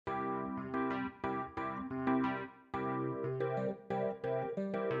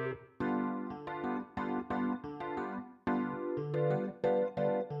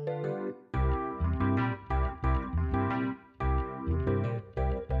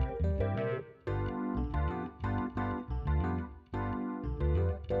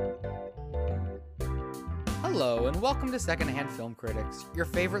Hello, and welcome to Secondhand Film Critics, your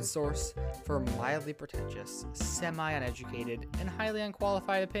favorite source for mildly pretentious, semi-uneducated, and highly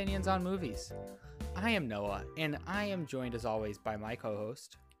unqualified opinions on movies. I am Noah, and I am joined as always by my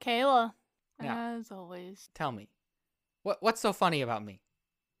co-host, Kayla. Now, As always. Tell me, what's so funny about me?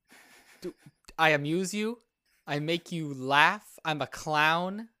 Do I amuse you? I make you laugh? I'm a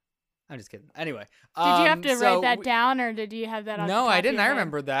clown? I'm just kidding. Anyway. Did you have to write that down, or did you have that on No, the top I of didn't. your I head?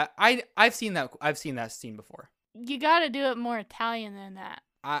 remember that. I've seen that scene before. You gotta do it more Italian than that.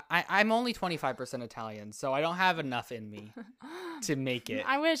 I'm only 25% Italian, so I don't have enough in me to make it.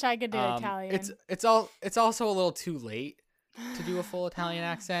 I wish I could do Italian. It's also a little too late to do a full Italian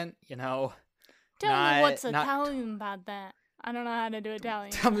accent, you know. Tell me what's Italian about that. I don't know how to do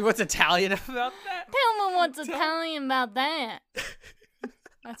Italian. Tell me what's Italian about that. Tell me what's Italian about that.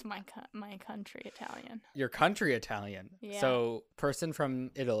 That's my country Italian. Your country Italian. Yeah. So, person from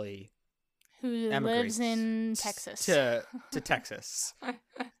Italy who lives in Texas. To Texas.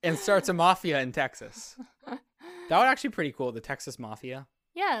 And starts a mafia in Texas. That would actually be pretty cool, the Texas Mafia.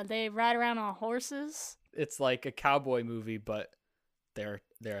 Yeah, they ride around on horses. It's like a cowboy movie, but they're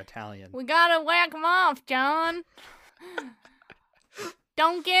Italian. We gotta whack them off, John.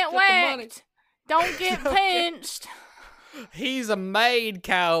 Don't get whacked. Don't get pinched. He's a made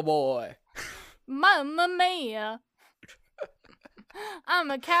cowboy. Mamma mia.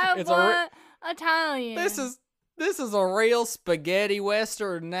 I'm a cowboy Italian. This is a real spaghetti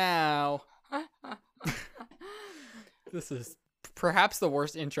western now. This is perhaps the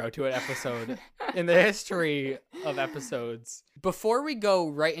worst intro to an episode in the history of episodes. Before we go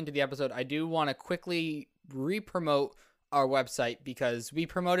right into the episode, I do want to quickly re-promote our website because we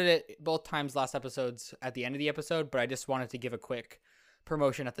promoted it both times last episodes at the end of the episode, but I just wanted to give a quick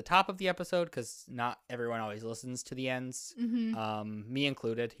promotion at the top of the episode because not everyone always listens to the ends. Mm-hmm. Me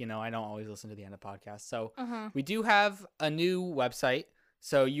included. You know, I don't always listen to the end of podcasts. So we do have a new website,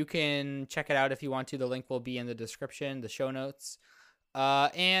 so you can check it out if you want to. The link will be in the description, the show notes.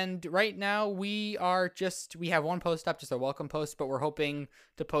 And right now we have one post up, just a welcome post, but we're hoping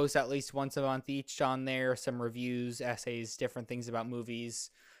to post at least once a month each on there, some reviews, essays, different things about movies,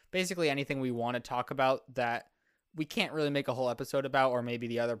 basically anything we want to talk about that we can't really make a whole episode about, or maybe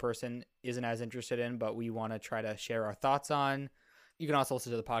the other person isn't as interested in, but we want to try to share our thoughts on. You can also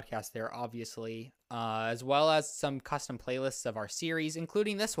listen to the podcast there, obviously, as well as some custom playlists of our series,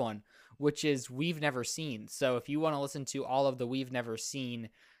 including this one, which is We've Never Seen. So if you want to listen to all of the We've Never Seen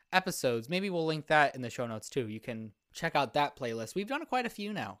episodes, maybe we'll link that in the show notes too. You can check out that playlist. We've done quite a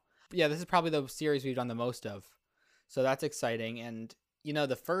few now. But yeah, this is probably the series we've done the most of. So that's exciting. And, you know,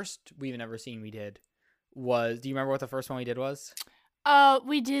 the first We've Never Seen we did was, do you remember what the first one we did was?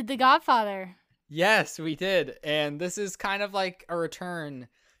 We did The Godfather. Yes, we did. And this is kind of like a return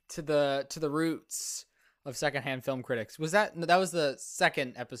to the roots of Secondhand Film Critics. That was the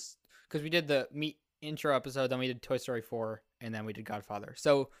second episode, because we did the Meet intro episode, then we did Toy Story 4, and then we did Godfather.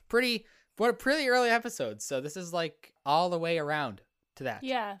 So pretty early episodes. So this is like all the way around to that.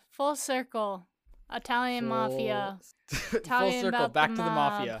 Yeah, full circle. Italian mafia. Italian full circle, about back the to the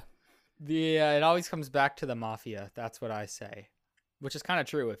mob. mafia. It always comes back to the mafia. That's what I say. Which is kind of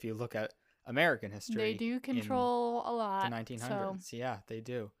true if you look at American history. They do control a lot. The 1900s. So. Yeah, they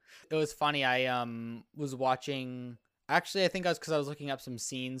do. It was funny. I was watching. Actually, I think I was looking up some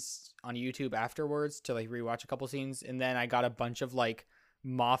scenes on YouTube afterwards to like rewatch a couple scenes, and then I got a bunch of like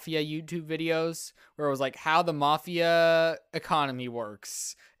mafia YouTube videos where it was like how the mafia economy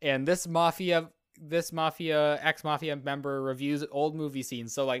works, and this ex-mafia member reviews old movie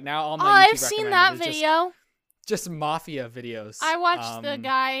scenes. So like now all my YouTube I've seen that video. Just mafia videos. I watched the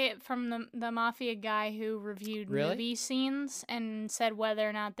guy from the mafia guy who reviewed Really? movie scenes and said whether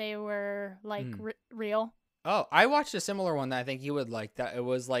or not they were like real. Oh, I watched a similar one that I think you would like. That it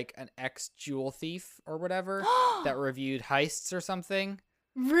was like an ex-jewel thief or whatever that reviewed heists or something.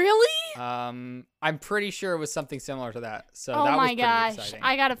 Really? I'm pretty sure it was something similar to that. So Oh that was my pretty gosh, exciting.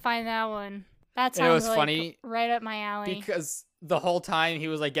 I gotta find that one. That And it was sounds like funny right up my alley. because the whole time he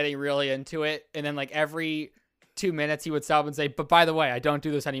was like getting really into it, and then like every 2 minutes he would stop and say, "But by the way, I don't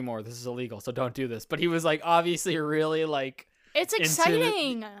do this anymore. This is illegal, so don't do this." But he was like obviously really like It's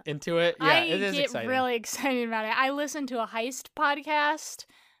exciting. into it. Yeah, it is I get exciting. really excited about it. I listen to a heist podcast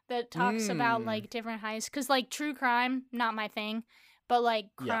that talks about like different heists, because like true crime, not my thing, but like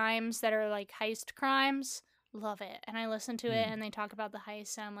crimes that are like heist crimes, love it. And I listen to it and they talk about the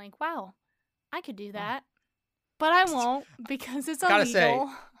heist, and I'm like, wow, I could do that. But I won't because it's illegal. Gotta say,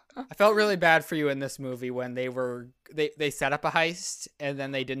 I felt really bad for you in this movie when they set up a heist and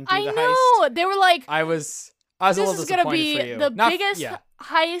then they didn't do the heist. I know. They were like, I was a little this is going to disappointed be for you. the biggest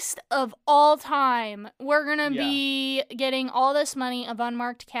heist of all time. We're gonna be getting all this money of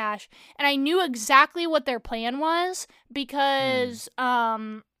unmarked cash. And I knew exactly what their plan was because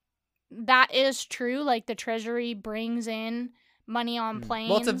that is true. Like, the Treasury brings in money on planes.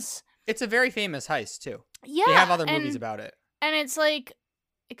 Well, it's a very famous heist, too. Yeah. They have other movies about it. And it's like,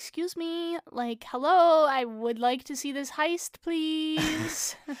 excuse me, like, hello, I would like to see this heist,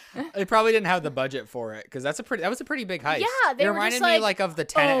 please. They probably didn't have the budget for it, because that was a pretty big heist. Yeah, they it were reminded just me like of the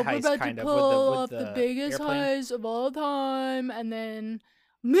Tenet heist, kind of, with the biggest airplane. heist of all time, and then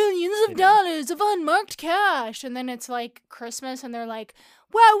millions of dollars of unmarked cash, and then it's like Christmas, and they're like,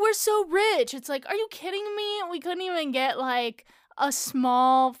 wow, we're so rich. It's like, are you kidding me? We couldn't even get like a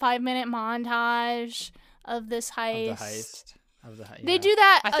small 5-minute montage of this heist. They do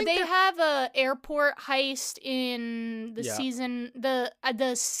that. They have a airport heist in the season,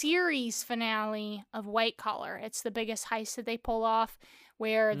 the series finale of White Collar. It's the biggest heist that they pull off,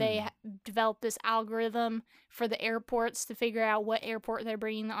 where they develop this algorithm for the airports to figure out what airport they're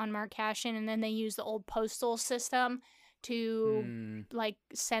bringing the unmarked cash in, and then they use the old postal system to like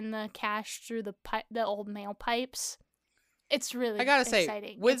send the cash through the old mail pipes. It's really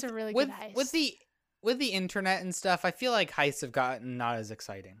exciting. It's a really good heist. With the internet and stuff, I feel like heists have gotten not as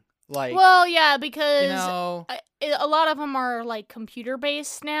exciting. Like, well, yeah, because a lot of them are like computer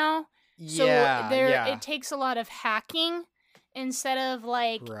based now. So it takes a lot of hacking instead of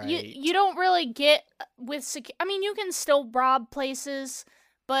like you don't really get with I mean, you can still rob places,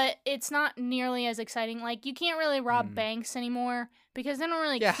 but it's not nearly as exciting. Like, you can't really rob banks anymore because they don't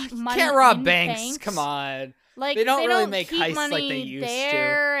really keep money. You can't rob banks. Come on. Like, they don't really make heists like they used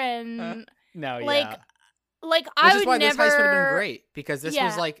there to. And no, like, yeah. Like, Which is why this heist would have been great, because this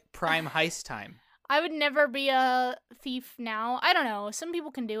was like prime heist time. I would never be a thief now. I don't know. Some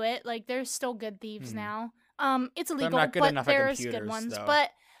people can do it. Like, there's still good thieves now. It's illegal, but there's good ones. Though.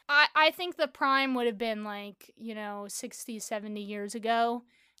 But I think the prime would have been like, 60, 70 years ago,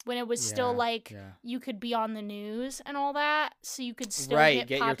 when it was still like you could be on the news and all that, so you could still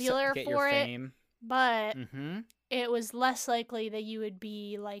get popular get for your it. Fame. But it was less likely that you would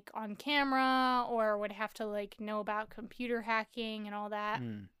be like on camera or would have to like know about computer hacking and all that.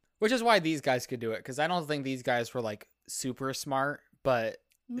 Which is why these guys could do it, because I don't think these guys were like super smart, but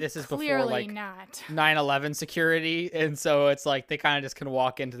this is before like not 9/11 security, and so it's like they kind of just can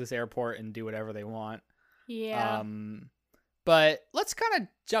walk into this airport and do whatever they want. Yeah. But let's kind of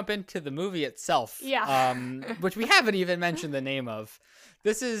jump into the movie itself. Yeah. Which we haven't even mentioned the name of.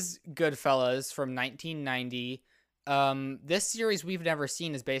 This is Goodfellas from 1990. This series we've never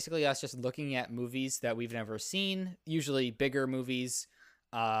seen is basically us just looking at movies that we've never seen, usually bigger movies,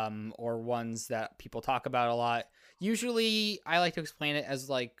 or ones that people talk about a lot. Usually I like to explain it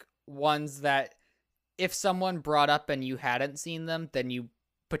as like ones that if someone brought up and you hadn't seen them, then you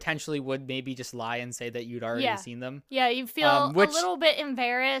potentially would maybe just lie and say that you'd already seen them. Yeah, you feel a little bit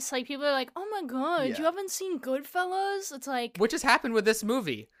embarrassed. Like, people are like, oh my god, you haven't seen Goodfellas? It's like... Which has happened with this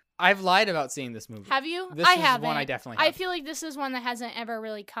movie. I've lied about seeing this movie. Have you? This is one I definitely have. I feel like this is one that hasn't ever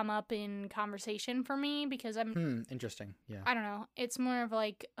really come up in conversation for me because I'm... Interesting, yeah. I don't know. It's more of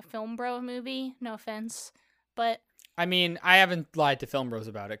like a film bro movie. No offense. But... I mean, I haven't lied to film bros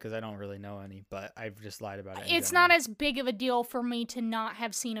about it because I don't really know any, but I've just lied about it. It's not as big of a deal for me to not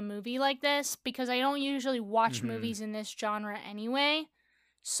have seen a movie like this because I don't usually watch movies in this genre anyway.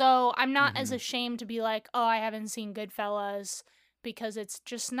 So I'm not as ashamed to be like, oh, I haven't seen Goodfellas, because it's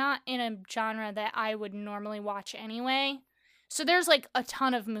just not in a genre that I would normally watch anyway. So there's like a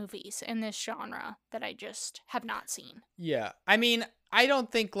ton of movies in this genre that I just have not seen. Yeah. I mean, I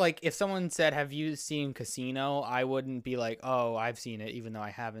don't think, like, if someone said, have you seen Casino, I wouldn't be like, oh, I've seen it, even though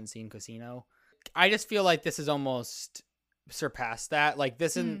I haven't seen Casino. I just feel like this is almost surpassed that. Like,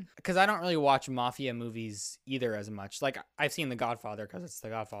 this isn't, because I don't really watch mafia movies either as much. Like, I've seen The Godfather because it's The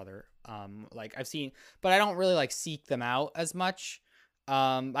Godfather. Like, I've seen, but I don't really, like, seek them out as much.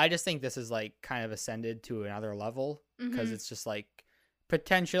 I just think this is, like, kind of ascended to another level because it's just, like,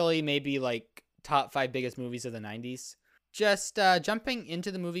 potentially maybe, like, top 5 biggest movies of the 90s. Just jumping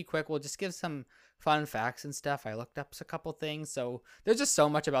into the movie quick, we'll just give some fun facts and stuff. I looked up a couple things, so there's just so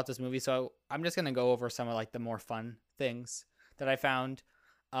much about this movie, so I'm just going to go over some of like the more fun things that I found.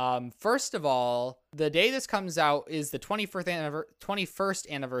 First of all, the day this comes out is the 21st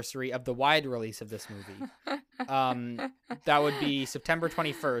anniversary of the wide release of this movie. That would be September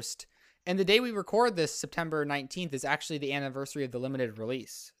 21st. And the day we record this, September 19th, is actually the anniversary of the limited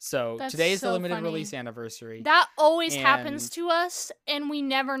release. So today is the limited release anniversary. That always happens to us, and we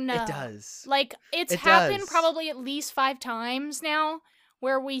never know. It does. Like, it's happened probably at least 5 times now,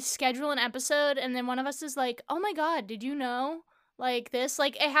 where we schedule an episode, and then one of us is like, oh my god, did you know like this.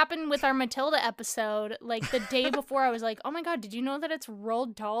 Like, it happened with our Matilda episode. Like, the day before, I was like, oh my god, did you know that it's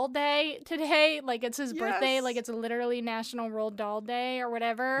Roald Dahl Day today? Like, it's his birthday. Like, it's literally National Roald Dahl Day or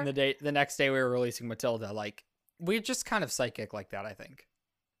whatever. And the next day we were releasing Matilda. Like, we're just kind of psychic like that, I think.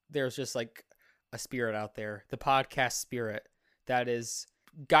 There's just, like, a spirit out there. The podcast spirit that is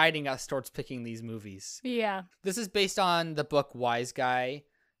guiding us towards picking these movies. Yeah. This is based on the book Wise Guy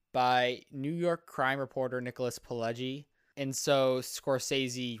by New York crime reporter Nicholas Pileggi. And so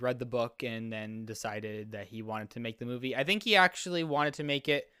Scorsese read the book and then decided that he wanted to make the movie. I think he actually wanted to make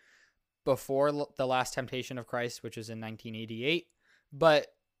it before The Last Temptation of Christ, which was in 1988. But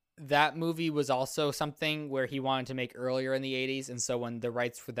that movie was also something where he wanted to make earlier in the 80s. And so when the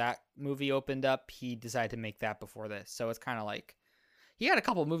rights for that movie opened up, he decided to make that before this. So it's kind of like he had a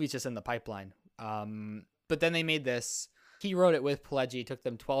couple movies just in the pipeline. But then they made this. He wrote it with Pileggi. It took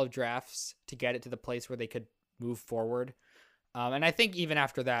them 12 drafts to get it to the place where they could move forward. And I think even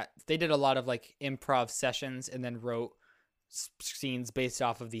after that, they did a lot of like improv sessions and then wrote scenes based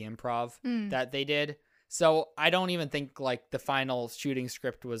off of the improv that they did. So I don't even think like the final shooting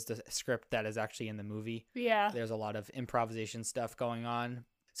script was the script that is actually in the movie. Yeah. There's a lot of improvisation stuff going on.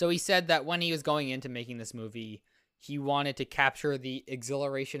 So he said that when he was going into making this movie, he wanted to capture the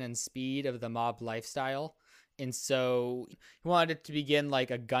exhilaration and speed of the mob lifestyle. And so he wanted it to begin like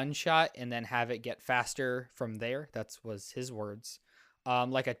a gunshot and then have it get faster from there. That was his words.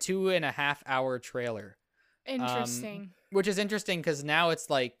 Like a 2.5 hour trailer. Interesting. Which is interesting because now it's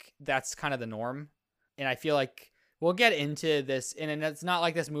like that's kind of the norm. And I feel like we'll get into this. And it's not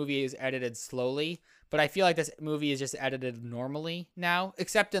like this movie is edited slowly, but I feel like this movie is just edited normally now,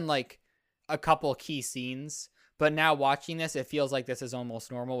 except in like a couple key scenes. But now watching this, it feels like this is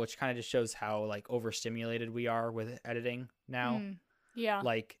almost normal, which kind of just shows how like overstimulated we are with editing now. Yeah.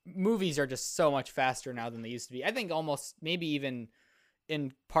 Like movies are just so much faster now than they used to be. I think almost maybe even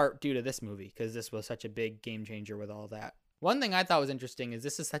in part due to this movie, because this was such a big game changer with all that. One thing I thought was interesting is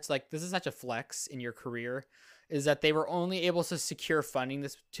this is such a flex in your career, is that they were only able to secure funding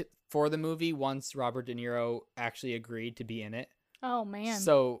for the movie once Robert De Niro actually agreed to be in it. Oh man.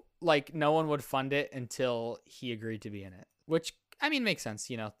 So like no one would fund it until he agreed to be in it, which I mean makes sense.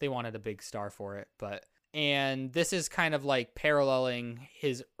 You know, they wanted a big star for it, and this is kind of like paralleling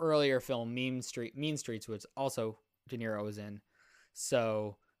his earlier film Mean Streets, which also De Niro was in.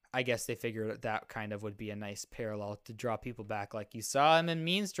 So I guess they figured that kind of would be a nice parallel to draw people back. Like you saw him in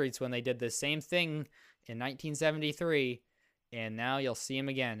Mean Streets when they did the same thing in 1973, and now you'll see him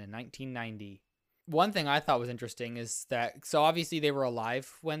again in 1990. One thing I thought was interesting is that, so obviously they were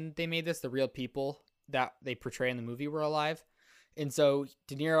alive when they made this. The real people that they portray in the movie were alive. And so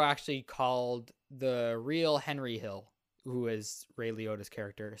De Niro actually called the real Henry Hill, who is Ray Liotta's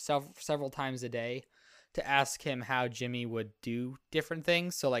character, several times a day to ask him how Jimmy would do different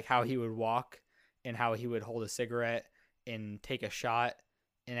things. So like how he would walk and how he would hold a cigarette and take a shot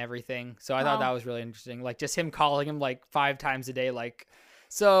and everything. So I thought that was really interesting. Like just him calling him like 5 times a day, like,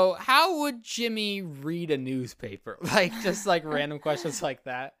 so how would Jimmy read a newspaper? Like just like random questions like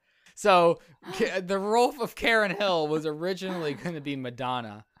that. So the role of Karen Hill was originally going to be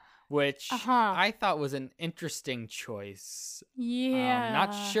Madonna, which I thought was an interesting choice. Yeah.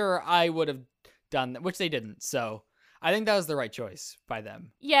 Not sure I would have done that, which they didn't. So I think that was the right choice by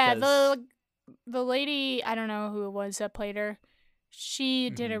them. Yeah, the lady, I don't know who it was that played her. She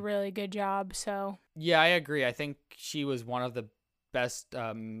did a really good job. So yeah, I agree. I think she was one of the best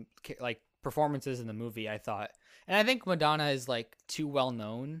like performances in the movie, I thought. And I think Madonna is like too well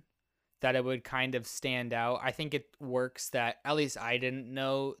known that it would kind of stand out. I think it works that at least I didn't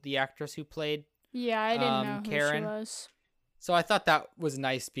know the actress who played I didn't know Karen. who she was. So I thought that was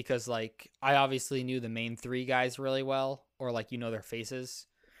nice because like I obviously knew the main 3 guys really well, or like their faces.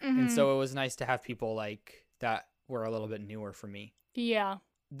 And so it was nice to have people like that were a little bit newer for me. Yeah.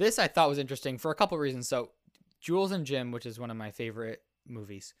 This I thought was interesting for a couple of reasons. So Jules and Jim, which is one of my favorite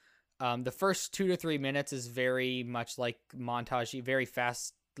movies, the first 2 to 3 minutes is very much like montage, very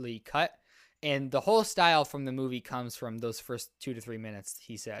fastly cut. And the whole style from the movie comes from those first 2 to 3 minutes,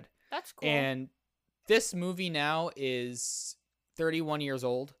 he said. That's cool. And this movie now is 31 years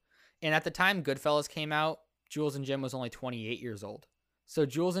old. And at the time Goodfellas came out, Jules and Jim was only 28 years old. So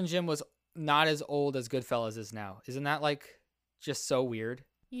Jules and Jim was not as old as Goodfellas is now. Isn't that like just so weird?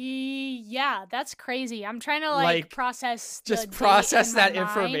 Yeah, that's crazy. I'm trying to like process that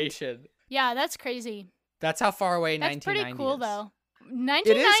information. Yeah, that's crazy. That's how far away that's 1990 pretty cool is. Though.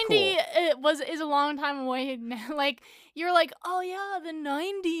 1990 cool. is a long time away. Like you're like, oh yeah, the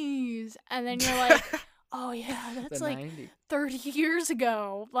 90s, and then you're like, oh yeah, that's like 90s. 30 years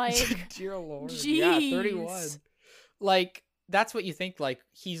ago. Like, dear Lord, geez. yeah, 31. Like that's what you think. Like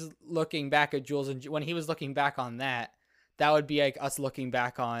he's looking back at Jules, and when he was looking back on that, that would be like us looking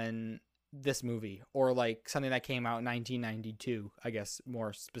back on this movie, or like something that came out in 1992, I guess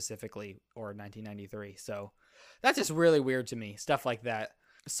more specifically, or 1993. So that's just really weird to me, stuff like that.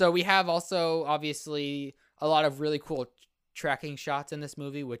 So we have also obviously a lot of really cool tracking shots in this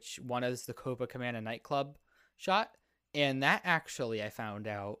movie, which one is the Copa Cabana nightclub shot. And that actually, I found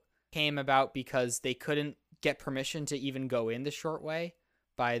out, came about because they couldn't get permission to even go in the short way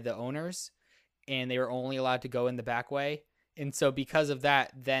by the owners, and they were only allowed to go in the back way. And so because of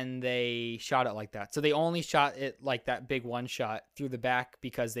that, then they shot it like that. So they only shot it like that big one shot through the back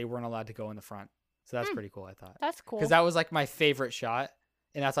because they weren't allowed to go in the front. So that's pretty cool, I thought. That's cool. Because that was like my favorite shot,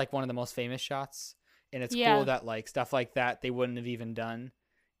 and that's like one of the most famous shots. And it's cool that like stuff like that they wouldn't have even done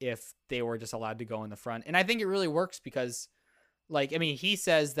if they were just allowed to go in the front. And I think it really works because, like, I mean, he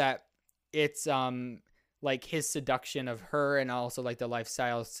says that it's like his seduction of her, and also like the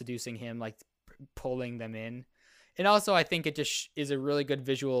lifestyle seducing him, like pulling them in. And also I think it just is a really good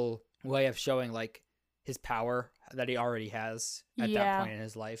visual way of showing like his power that he already has at that point in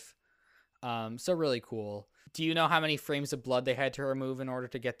his life. So really cool. Do you know how many frames of blood they had to remove in order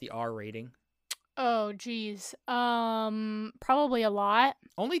to get the R rating? Oh, geez. Probably a lot.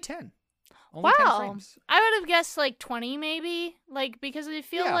 Only 10. Only 10 frames. I would have guessed like 20 maybe. Like, because I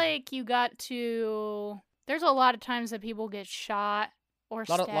feel like you got to... There's a lot of times that people get shot or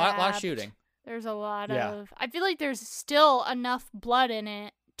stabbed. A lot of shooting. There's a lot of... I feel like there's still enough blood in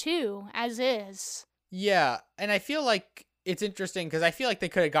it, too, as is. Yeah, and I feel like it's interesting because I feel like they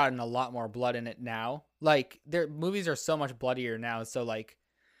could have gotten a lot more blood in it now. Like, their movies are so much bloodier now, so, like,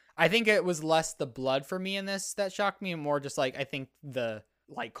 I think it was less the blood for me in this that shocked me, and more just, like, I think the,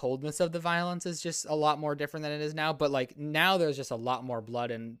 like, coldness of the violence is just a lot more different than it is now. But, like, now there's just a lot more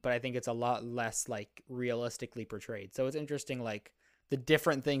blood, but I think it's a lot less, like, realistically portrayed. So it's interesting, like, the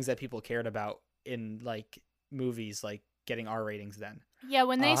different things that people cared about in, like, movies, like, getting R ratings then. Yeah,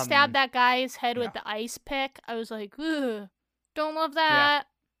 when they stabbed that guy's head with the ice pick, I was like, ugh, don't love that.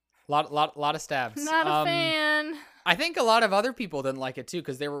 Yeah. Lot of stabs. Not a fan. I think a lot of other people didn't like it too,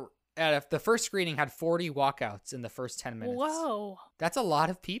 because they were the first screening had 40 walkouts in the first 10 minutes. Whoa. That's a lot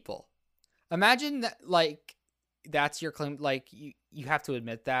of people. Imagine that, like, that's your claim. Like, you have to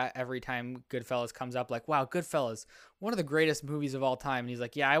admit that every time Goodfellas comes up, like, wow, Goodfellas, one of the greatest movies of all time. And he's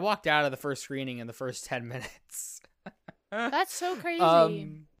like, yeah, I walked out of the first screening in the first 10 minutes. That's so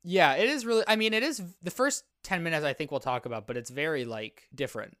crazy. Yeah, it is really, I mean, it is the first 10 minutes I think we'll talk about, but it's very, like,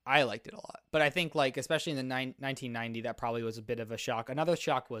 different. I liked it a lot. But I think, like, especially in the 1990, that probably was a bit of a shock. Another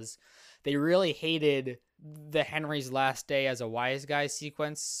shock was they really hated the Henry's last day as a wise guy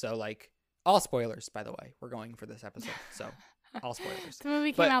sequence. So, like, all spoilers, by the way. We're going for this episode, so all spoilers. The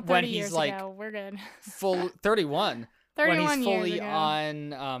movie came out 30 years ago. We're good. Full 31. 31 when he's fully years ago.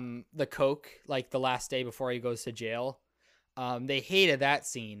 on the coke, like the last day before he goes to jail. They hated that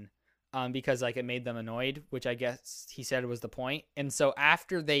scene because, like, it made them annoyed, which I guess he said was the point. And so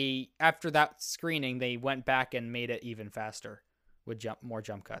after that screening, they went back and made it even faster with more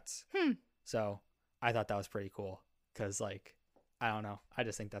jump cuts. So I thought that was pretty cool because, like, I don't know. I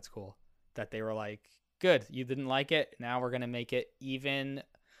just think that's cool that they were like, good, you didn't like it. Now we're going to make it even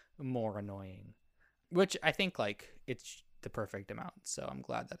more annoying, which I think, like, it's the perfect amount. So I'm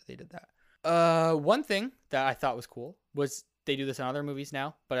glad that they did that. One thing that I thought was cool was they do this in other movies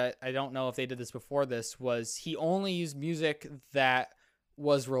now, but I don't know if they did this before this, was he only used music that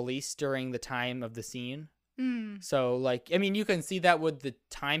was released during the time of the scene. So, like, I mean, you can see that with the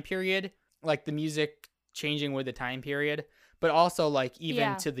time period, like the music changing with the time period, but also, like,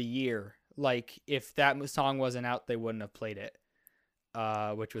 even to the year. Like, if that song wasn't out, they wouldn't have played it,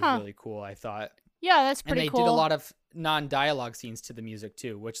 which was really cool, I thought. Yeah, that's pretty cool. And they did a lot of non-dialogue scenes to the music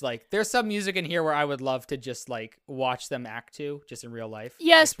too, which, like, there's some music in here where I would love to just, like, watch them act to just in real life.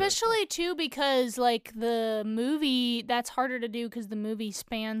 Yeah, that's especially really cool. Too, because, like, the movie, that's harder to do because the movie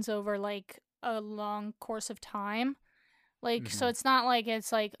spans over, like, a long course of time. Like, so it's not like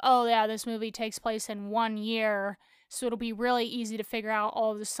it's like, oh yeah, this movie takes place in 1 year, so it'll be really easy to figure out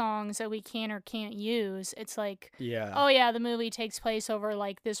all the songs that we can or can't use. It's like, oh yeah, the movie takes place over,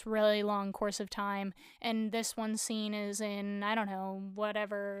 like, this really long course of time, and this one scene is in, I don't know,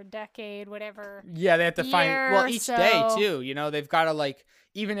 whatever decade, whatever. Yeah, they have to find, well, each day too, you know, they've got to, like,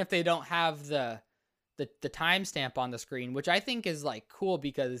 even if they don't have the timestamp on the screen, which I think is, like, cool,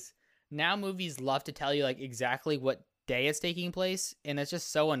 because now movies love to tell you, like, exactly what day it's taking place, and it's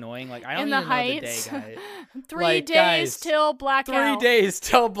just so annoying. Like, I don't even know the day, guys. 3 days guys, till blackout. 3 days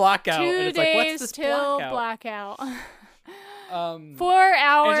till blackout. 2 and it's days like, what's this till blackout? 4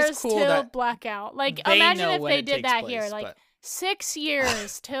 hours cool till blackout. Like, imagine if they did that here. Like, 6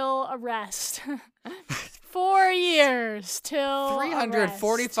 years till arrest. 4 years till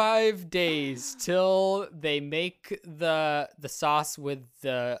 345 arrest. days till they make the sauce with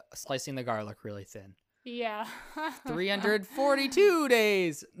the slicing the garlic really thin. Yeah. 342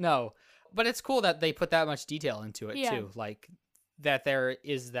 days. No, but it's cool that they put that much detail into it too. Like that there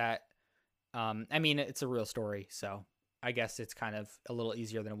is that. I mean, it's a real story, so I guess it's kind of a little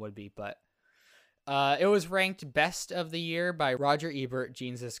easier than it would be. But it was ranked best of the year by Roger Ebert,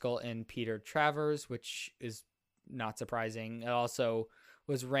 Gene Siskel, and Peter Travers, which is not surprising. It also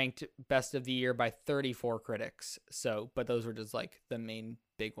was ranked best of the year by 34 critics. So, but those were just like the main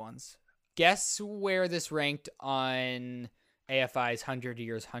big ones. Guess where this ranked on AFI's 100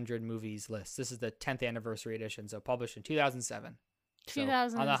 Years, 100 Movies list. This is the 10th anniversary edition, so published in 2007.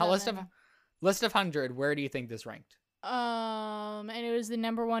 2007. So on the list of 100, where do you think this ranked? And it was the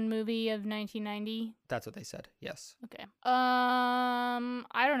 #1 movie of 1990. That's what they said. Yes. Okay.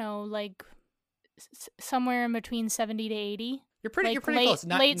 I don't know, like somewhere in between 70 to 80. You're pretty close.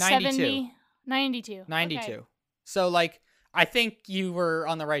 Late 92. 70, 92. 92. Okay. So like I think you were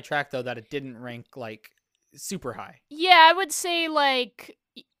on the right track though that it didn't rank like super high. Yeah, I would say like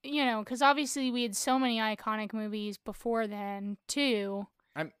because obviously we had so many iconic movies before then too.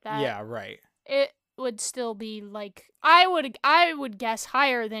 Yeah, right. It would still be like I would guess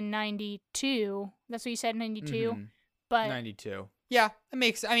higher than 92. That's what you said, 92. Mm-hmm. But 92. Yeah, it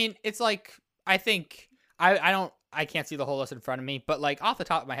makes. I mean, it's like I think I can't see the whole list in front of me, but like off the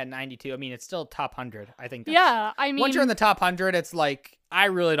top of my head, 92. I mean, it's still top 100. I think. Yeah, I mean, once you're in the top 100, it's like I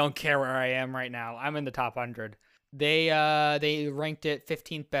really don't care where I am right now. I'm in the top 100. They ranked it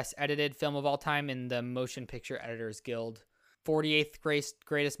 15th best edited film of all time in the Motion Picture Editors Guild. 48th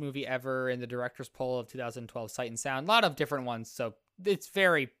greatest movie ever in the director's poll of 2012 Sight and Sound. A lot of different ones, so it's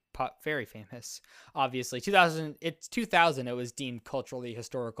very famous. Obviously, 2000 it was deemed culturally,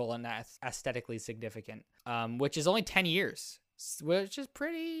 historical, and aesthetically significant, which is only 10 years, which is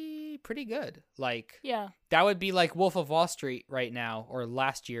pretty good. Like, yeah, that would be like Wolf of Wall Street right now, or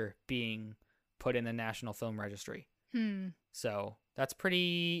last year being put in the National Film Registry. So that's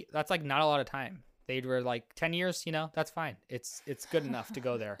like not a lot of time. They were like 10 years, that's fine. It's good enough to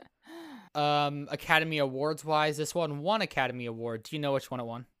go there. Academy Awards wise, this one won Academy Award. Do you know which one it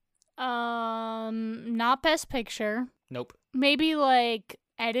won? Not Best Picture. Nope. Maybe like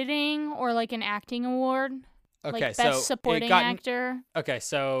editing or like an acting award. Okay, like so Best Supporting Actor. Okay,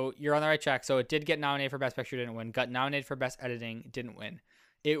 so you're on the right track. So it did get nominated for Best Picture, didn't win. Got nominated for Best Editing, didn't win.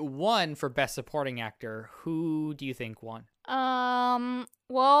 It won for Best Supporting Actor. Who do you think won?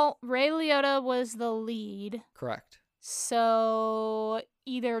 Well, Ray Liotta was the lead. Correct. So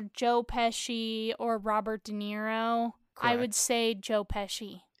either Joe Pesci or Robert De Niro. Correct. I would say Joe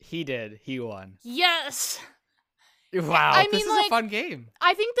Pesci. He did. He won. Yes. Wow, this is a fun game.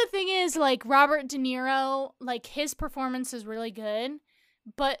 I think the thing is, like, Robert De Niro, like, his performance is really good,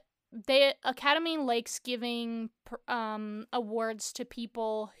 but the Academy likes giving awards to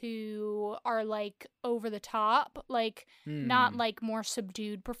people who are like over the top, like not like more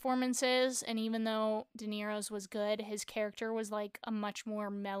subdued performances. And even though De Niro's was good, his character was like a much more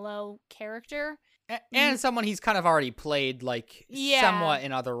mellow character. And someone he's kind of already played like somewhat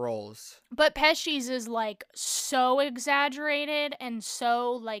in other roles. But Pesci's is like so exaggerated and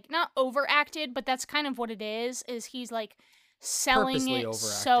so like not overacted, but that's kind of what it is he's like selling it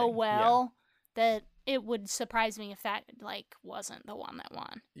so well that it would surprise me if that like wasn't the one that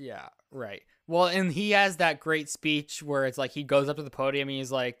won. Yeah, right. Well, and he has that great speech where it's like he goes up to the podium and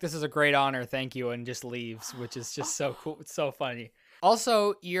he's like, "This is a great honor, thank you," and just leaves, which is just so cool. It's so funny.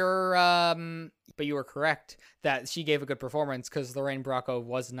 Also, but you were correct that she gave a good performance because Lorraine Bracco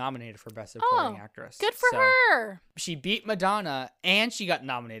was nominated for Best Supporting Actress. Good for her. She beat Madonna and she got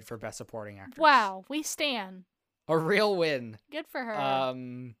nominated for Best Supporting Actress. Wow, we stan. A real win. Good for her.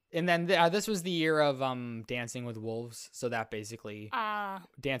 And then this was the year of Dancing with Wolves, so that basically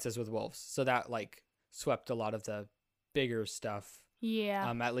Dances with Wolves. So that like swept a lot of the bigger stuff.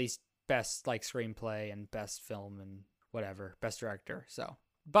 Yeah. At least best like screenplay and best film and whatever, best director. So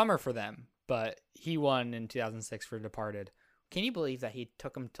bummer for them, but he won in 2006 for Departed. Can you believe that he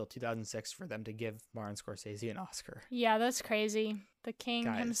took him till 2006 for them to give Martin Scorsese an Oscar? Yeah, that's crazy. The king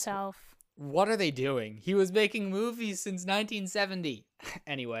himself. What are they doing? He was making movies since 1970.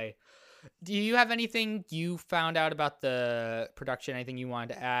 Anyway, do you have anything you found out about the production? Anything you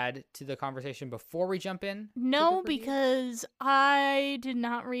wanted to add to the conversation before we jump in? No, because I did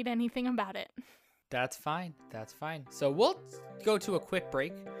not read anything about it. That's fine. That's fine. So we'll go to a quick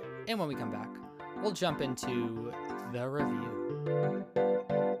break, and when we come back, we'll jump into the review.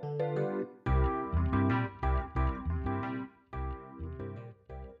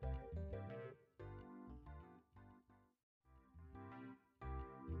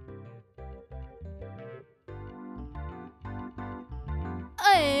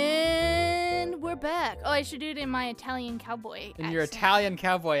 back. Oh, I should do it in my Italian cowboy accent. In your Italian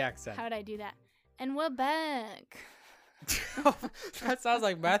cowboy accent. How would I do that? And we're back. That sounds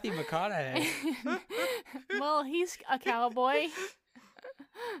like Matthew McConaughey. Well, he's a cowboy.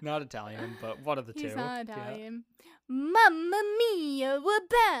 Not Italian, but one of the two. He's not Italian. Yeah. Mamma mia, we're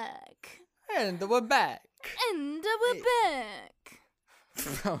back. And we're back. And we're back.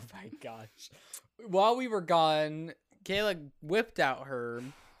 Oh my gosh. While we were gone, Kayla whipped out her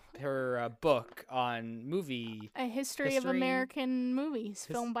book on movie. A history of American movies,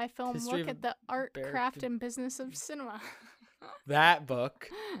 film by film. Look at the art, craft, and business of cinema. That book.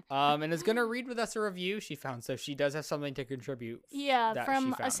 And is going to read with us a review she found, so she does have something to contribute. Yeah,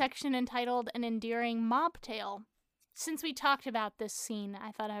 from a section entitled An Endearing Mob Tale. Since we talked about this scene,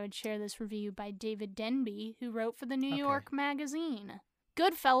 I thought I would share this review by David Denby, who wrote for the New York Magazine.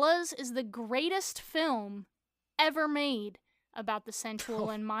 Goodfellas is the greatest film ever made about the sensual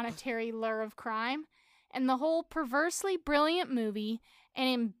and monetary lure of crime, and the whole perversely brilliant movie, an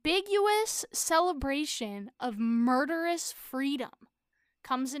ambiguous celebration of murderous freedom,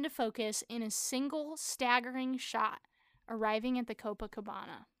 comes into focus in a single staggering shot, arriving at the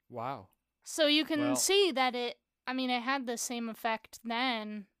Copacabana. Wow. So you can see that it had the same effect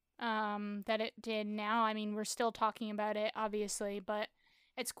then that it did now. I mean, we're still talking about it, obviously, but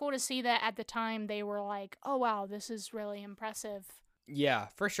it's cool to see that at the time they were like, oh, wow, this is really impressive. Yeah,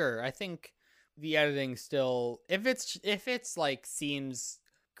 for sure. I think the editing still, if it's like seems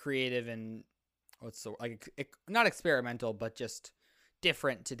creative and not experimental, but just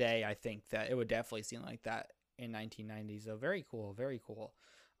different today, I think that it would definitely seem like that in 1990. So very cool, very cool.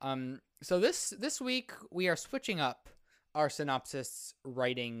 So this week we are switching up our synopsis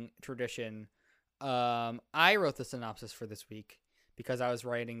writing tradition. I wrote the synopsis for this week because I was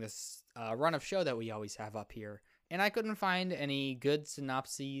writing this run of show that we always have up here, and I couldn't find any good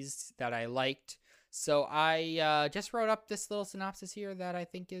synopses that I liked. So I just wrote up this little synopsis here that I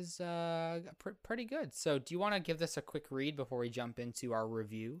think is pretty good. So do you want to give this a quick read before we jump into our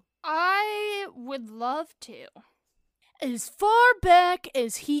review? I would love to. As far back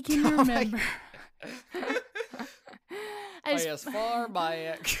as he can remember. As far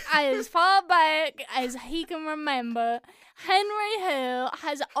back. As far back as he can remember, Henry Hill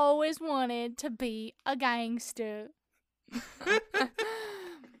has always wanted to be a gangster.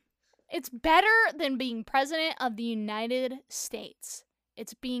 It's better than being president of the United States.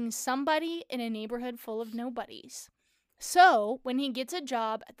 It's being somebody in a neighborhood full of nobodies. So, when he gets a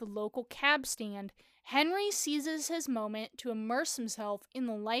job at the local cab stand, Henry seizes his moment to immerse himself in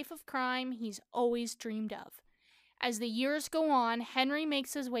the life of crime he's always dreamed of. As the years go on, Henry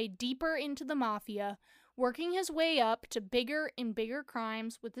makes his way deeper into the mafia, working his way up to bigger and bigger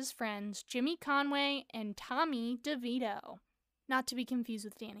crimes with his friends Jimmy Conway and Tommy DeVito. Not to be confused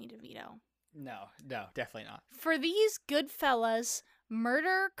with Danny DeVito. No, definitely not. For these Goodfellas,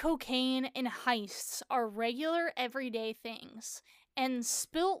 murder, cocaine, and heists are regular everyday things, and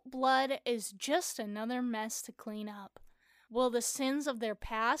spilt blood is just another mess to clean up. Will the sins of their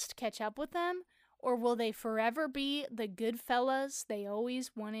past catch up with them, or will they forever be the Goodfellas they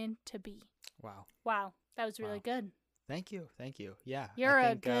always wanted to be? Wow, that was really good. Thank you. Yeah. You're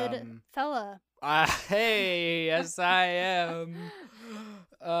a good fella. Hey, yes I am.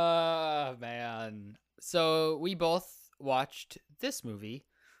 Man. So we both watched this movie.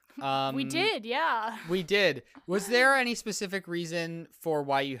 We did, yeah. We did. Was there any specific reason for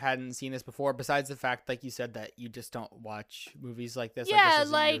why you hadn't seen this before, besides the fact, like you said, that you just don't watch movies like this? Yeah, this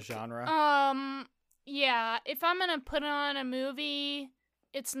isn't your genre? Yeah, if I'm gonna put on a movie,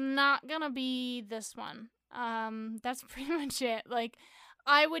 it's not gonna be this one. That's pretty much it. Like,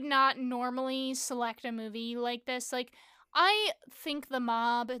 I would not normally select a movie like this. Like, I think the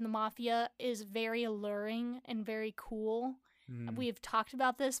mob and the mafia is very alluring and very cool. We have talked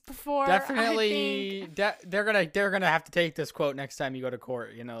about this before. Definitely, they're gonna have to take this quote next time you go to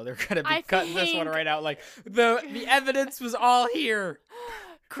court. You know, they're gonna be cutting this one right out. Like the evidence was all here.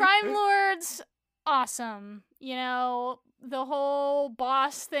 Crime lords, awesome. You know, the whole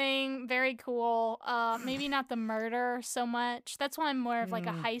boss thing, very cool. Maybe not the murder so much. That's why I'm more of like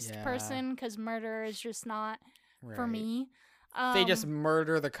a heist person, because murder is just not for me. They just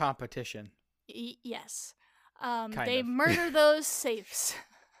murder the competition. Yes. They murder those safes.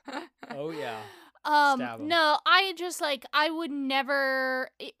 Oh yeah. No, I just I would never.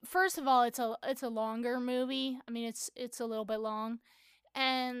 First of all, it's a longer movie. I mean, it's a little bit long,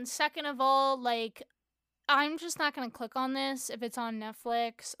 and second of all, I'm just not gonna click on this if it's on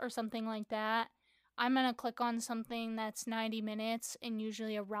Netflix or something like that. I'm gonna click on something that's 90 minutes and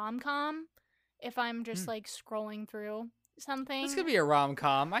usually a rom-com if I'm just scrolling through. something. This could be a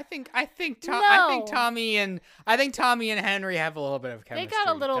rom-com. I think No. Tommy and Henry have a little bit of chemistry. They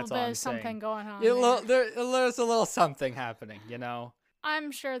got a little That's all bit I'm of something saying. going on. There's a little something happening, you know.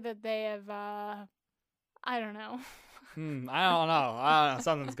 I'm sure that they have. I don't know. I don't know.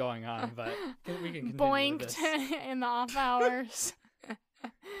 Something's going on, but we can continue Boinked with this. in the off hours.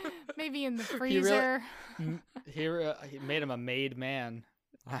 Maybe in the freezer. He made him a made man.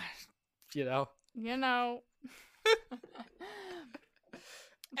 You know. You know.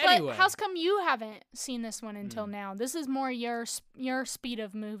 Anyway. But how's come you haven't seen this one until now? This is more your speed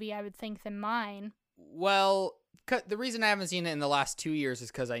of movie, I would think, than mine. Well, the reason I haven't seen it in the last 2 years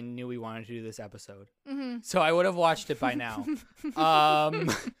is because I knew we wanted to do this episode. Mm-hmm. So I would have watched it by now.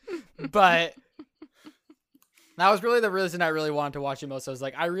 But that was really the reason I really wanted to watch it most. I was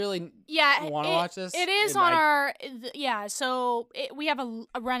like, I really want to watch this. It is on our so we have a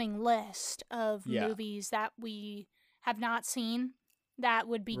running list of movies that we have not seen that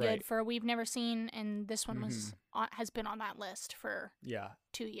would be good for we've never seen, and this one has been on that list for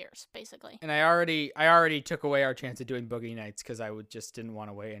 2 years basically. And I already took away our chance of doing Boogie Nights because I just didn't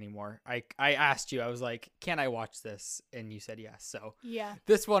want to wait anymore. I asked you, I was like, can I watch this? And you said yes. So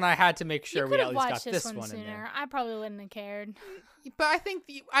this one I had to make sure we at least got this one sooner. in there. I probably wouldn't have cared. But I think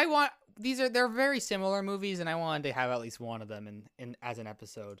they're very similar movies, and I wanted to have at least one of them in as an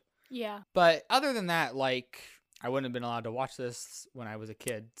episode. Yeah. But other than that, like, I wouldn't have been allowed to watch this when I was a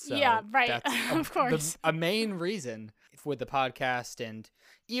kid. So yeah, right. That's of course. a main reason with the podcast. And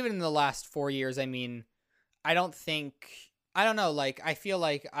even in the last 4 years, I mean, I don't know, like, I feel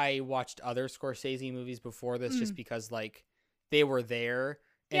like I watched other Scorsese movies before this just because, like, they were there.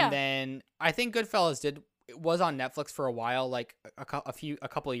 And then I think Goodfellas was on Netflix for a while, like a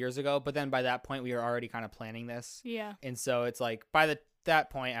couple of years ago. But then by that point, we were already kind of planning this. Yeah. And so it's like, by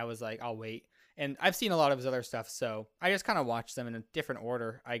that point, I was like, I'll wait. And I've seen a lot of his other stuff, so I just kind of watched them in a different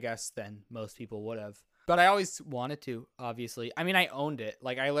order, I guess, than most people would have. But I always wanted to, obviously. I mean, I owned it.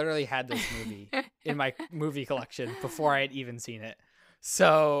 Like, I literally had this movie in my movie collection before I had even seen it.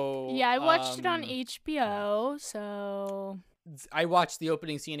 So yeah, I watched it on HBO, so... I watched the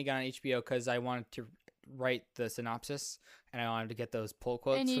opening scene again on HBO because I wanted to write the synopsis, and I wanted to get those pull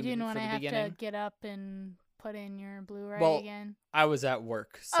quotes and you didn't want to have beginning. to get up and put in your Blu-ray again? I was at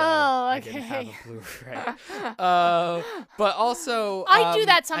work, so I didn't have a Blu-ray. But also... I do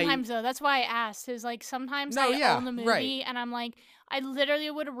that sometimes, though. That's why I asked. Is like, sometimes I own the movie, and I'm like, I literally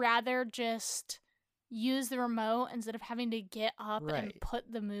would rather just use the remote instead of having to get up and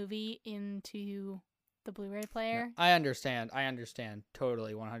put the movie into the Blu-ray player. No, I understand.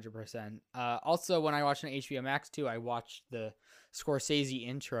 Totally, 100%. Also, when I watched on HBO Max, too, I watched the Scorsese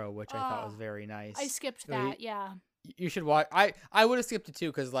intro, which I thought was very nice. I skipped that, You should watch. I would have skipped it, too,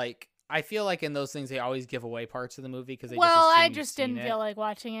 because, like, I feel like in those things they always give away parts of the movie because I just didn't feel like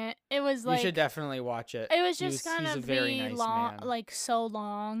watching it. It was like you should definitely watch it. It was just gonna be nice long, like so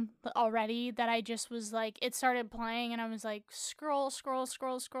long already that I just was like, it started playing and I was like, scroll.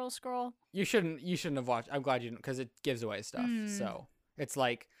 You shouldn't have watched. I'm glad you didn't because it gives away stuff. So it's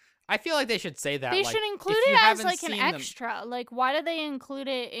like I feel like they should say that. They like, should include it as like an extra. Like, why do they include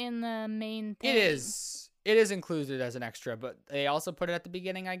it in the main thing? It is included as an extra, but they also put it at the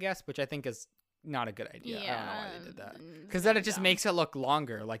beginning, I guess, which I think is not a good idea. Yeah, I don't know why they did that. Because then it just makes it look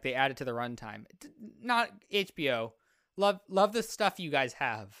longer. Like they add it to the runtime. Not HBO. Love the stuff you guys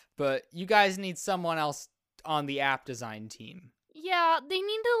have, but you guys need someone else on the app design team. Yeah, they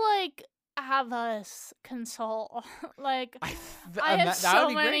need to like have us consult. Like I have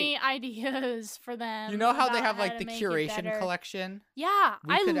so many ideas for them. You know how they have like the curation collection? Yeah,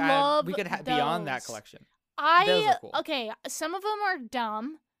 we could be on that collection. Those are cool. Okay, some of them are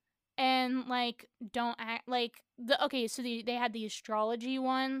dumb and like don't act like so they had the astrology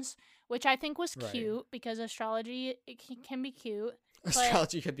ones, which I think was cute because astrology can be cute.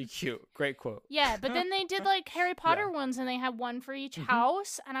 Astrology could be cute. Great quote. Yeah, but then they did like Harry Potter ones and they had one for each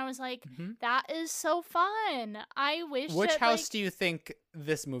house, and I was like, that is so fun. I wish Which house do you think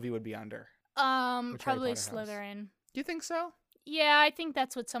this movie would be under? Probably Slytherin. House? Do you think so? Yeah, I think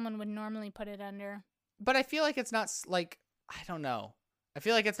that's what someone would normally put it under. But I feel like it's not like, I don't know. I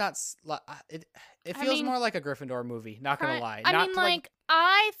feel like it's not it feels more like a Gryffindor movie, not going to lie.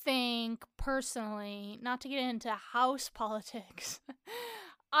 I think personally, not to get into house politics,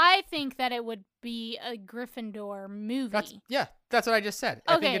 I think that it would be a Gryffindor movie. That's what I just said.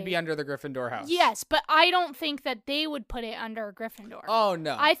 I think it'd be under the Gryffindor house. Yes, but I don't think that they would put it under Gryffindor. Oh,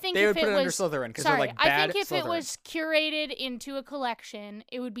 no. I think they would put it under Slytherin because they're like bad I think if Slytherin. it was curated into a collection,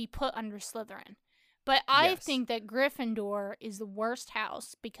 it would be put under Slytherin. But I think that Gryffindor is the worst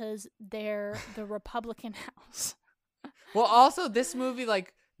house because they're the Republican house. Well, also this movie,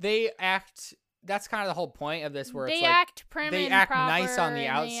 like they act. That's kind of the whole point of this, where they it's like act prim they and act proper, nice on the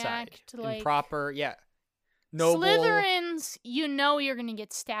and outside, they act and like proper, yeah, noble. Slytherins. You know you're gonna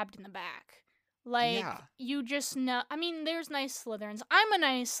get stabbed in the back. Like Yeah. you just know. I mean, there's nice Slytherins. I'm a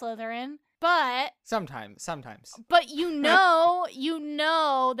nice Slytherin, but Sometimes. you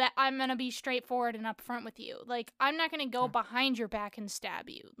know that I'm gonna be straightforward and upfront with you. Like I'm not gonna go behind your back and stab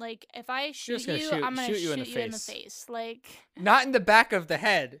you. Like if I shoot you, I'm gonna shoot you in the face. Like not in the back of the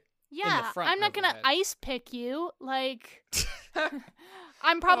head. Yeah, in the front I'm not gonna ice pick you. Like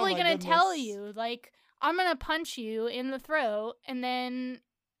I'm probably gonna tell you. Like I'm gonna punch you in the throat, and then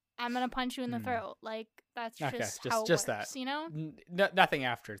I'm gonna punch you in the throat. Like that's just how it works, that. you know? Nothing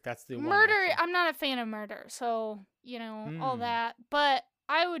after. That's the murder. One I'm not a fan of murder, so all that. But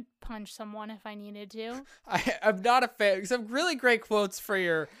I would punch someone if I needed to. I'm not a fan. Some really great quotes for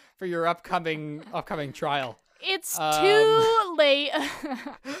your upcoming trial. It's too late.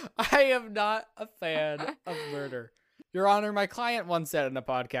 I am not a fan of murder. Your Honor, my client once said in a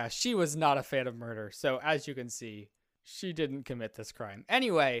podcast she was not a fan of murder. So as you can see, she didn't commit this crime.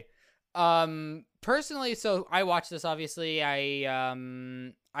 Anyway, personally, so I watched this, obviously.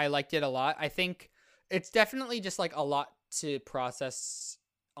 I liked it a lot. I think it's definitely just like a lot to process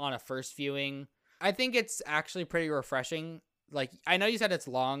on a first viewing. I think it's actually pretty refreshing. Like, I know you said it's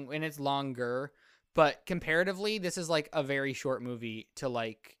long and it's longer, but comparatively, this is like a very short movie to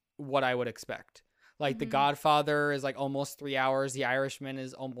like what I would expect. Like The Godfather is like almost 3 hours. The Irishman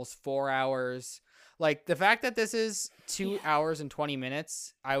is almost 4 hours. Like the fact that this is 2 hours and 20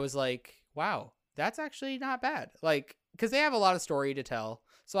 minutes, I was like, wow, that's actually not bad. Like, because they have a lot of story to tell.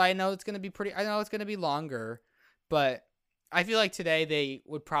 So I know it's going to be longer, but I feel like today they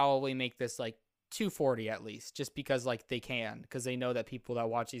would probably make this like 240 at least, just because like they can, because they know that people that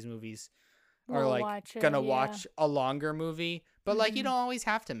watch these movies are like gonna watch a longer movie, but like you don't always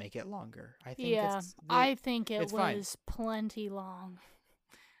have to make it longer. I think I think it was fine. Plenty long.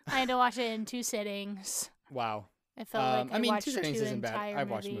 I had to watch it in 2 sittings. Wow. I felt like I mean, 2 sittings isn't bad. I've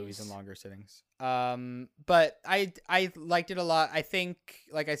watched movies. movies in longer sittings. But I liked it a lot. I think,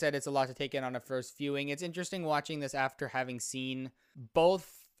 like I said, it's a lot to take in on a first viewing. It's interesting watching this after having seen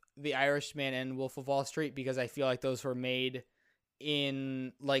both The Irishman and Wolf of Wall Street, because I feel like those were made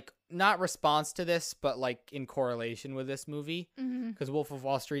in like not response to this, but like in correlation with this movie, because Wolf of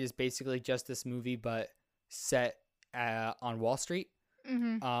Wall Street is basically just this movie but set on Wall Street.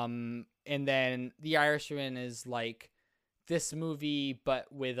 And then The Irishman is like this movie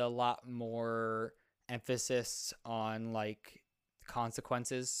but with a lot more emphasis on like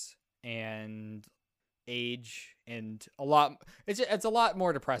consequences and age, and it's a lot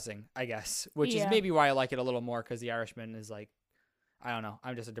more depressing, I guess, which is maybe why I like it a little more, because The Irishman is like, I don't know,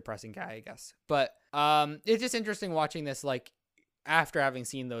 I'm just a depressing guy, I guess. But it's just interesting watching this like after having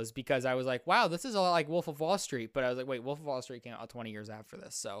seen those, because I was like, wow, this is a lot like Wolf of Wall Street, but I was like, wait, Wolf of Wall Street came out 20 years after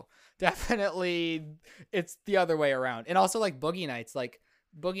this, so definitely it's the other way around. And also like Boogie Nights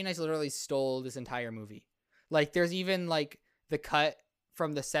literally stole this entire movie. Like there's even like the cut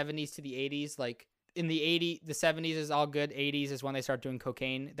from the 70s to the 80s, like in the 70s is all good, 80s is when they start doing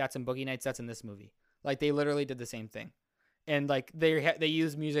cocaine. That's in Boogie Nights, that's in this movie. Like they literally did the same thing. And like they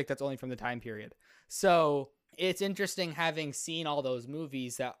use music that's only from the time period. So it's interesting having seen all those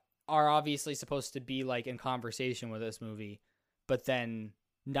movies that are obviously supposed to be like in conversation with this movie, but then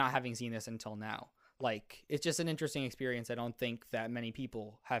not having seen this until now. Like it's just an interesting experience I don't think that many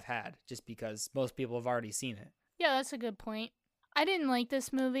people have had, just because most people have already seen it. Yeah, that's a good point. I didn't like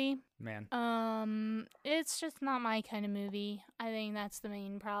this movie. Man. It's just not my kind of movie. I think that's the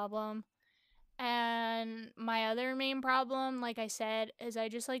main problem. And my other main problem, like I said, is I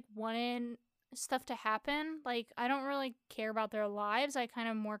just like wanted stuff to happen. Like I don't really care about their lives. I kind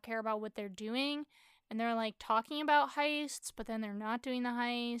of more care about what they're doing. And they're like talking about heists, but then they're not doing the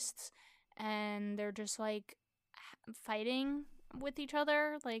heists, and they're just like fighting with each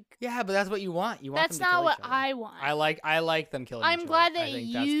other. Like yeah, but that's what you want. You want that's them to not kill what each other. I want. I like them killing each other. I'm glad that I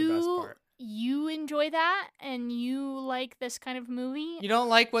think that's the best part. You enjoy that and you like this kind of movie. You don't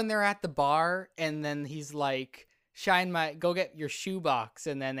like when they're at the bar and then he's like, go get your shoebox,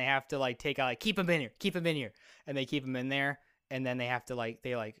 and then they have to like take out like keep him in here, and they keep him in there, and then they have to like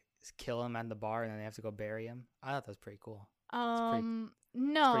kill him at the bar, and then they have to go bury him. I thought that was pretty cool.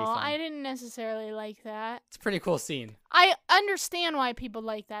 No, I didn't necessarily like that. It's a pretty cool scene. I understand why people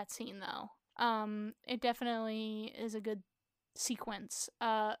like that scene though. It definitely is a good sequence.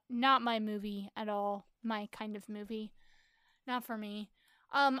 Not my movie at all. My kind of movie. Not for me.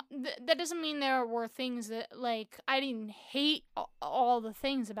 That doesn't mean there were things that, like, I didn't hate all the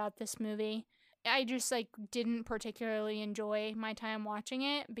things about this movie. I just like didn't particularly enjoy my time watching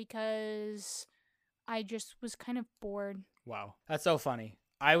it because I just was kind of bored. Wow. That's so funny.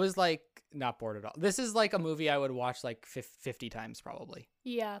 I was like not bored at all. This is like a movie I would watch like 50 times probably.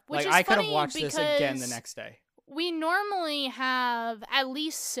 Yeah, which like I could have watched this again the next day. We normally have at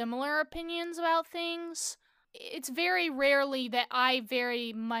least similar opinions about things. It's very rarely that I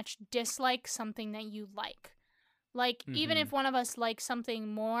very much dislike something that you like. Like, even if one of us likes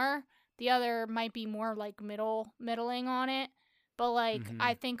something more, the other might be more like middling on it. But like,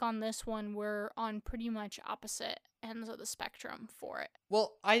 I think on this one, we're on pretty much opposite ends of the spectrum for it.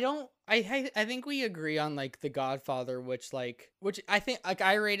 Well, I think we agree on like The Godfather, which I think like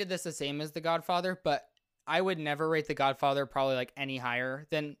I rated this the same as The Godfather, but I would never rate The Godfather probably like any higher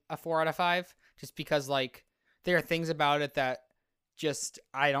than a 4 out of 5, just because like there are things about it that just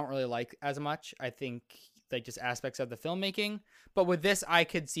I don't really like as much. I think like just aspects of the filmmaking, but with this I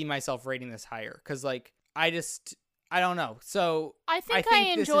could see myself rating this higher because like I don't know. So I think I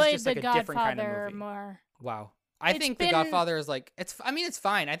enjoyed The Godfather more. Wow. I think The Godfather is like it's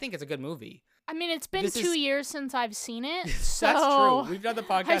fine. I think it's a good movie. I mean, it's been 2 years since I've seen it. So that's true. We've done the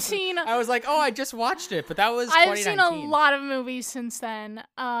podcast. I was like, oh, I just watched it, but that was 2019. I've seen a lot of movies since then.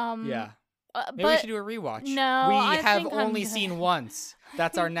 Yeah. Maybe we should do a rewatch. No, we have only seen once.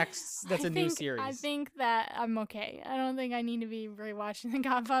 That's our next. That's a new series. I think that I'm okay. I don't think I need to be rewatching The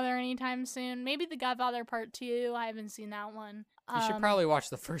Godfather anytime soon. Maybe The Godfather Part 2. I haven't seen that one. You should probably watch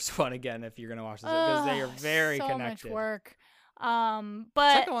the first one again if you're gonna watch this because they are very connected. So much work.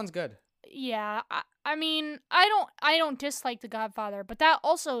 But second one's good. Yeah, I mean, I don't dislike The Godfather, but that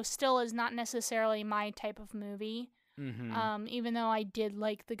also still is not necessarily my type of movie. Even though I did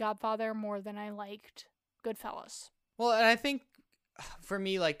like The Godfather more than I liked Goodfellas. Well, and I think for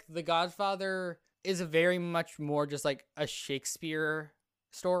me, like The Godfather is a very much more just like a Shakespeare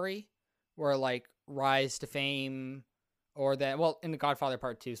story, where like rise to fame, or that in The Godfather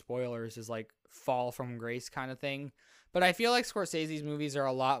Part 2, spoilers, is like fall from grace kind of thing. But I feel like Scorsese's movies are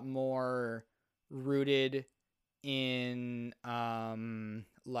a lot more rooted in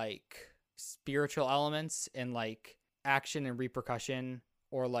like spiritual elements and like action and repercussion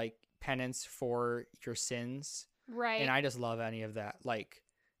or like penance for your sins. Right. And I just love any of that. Like,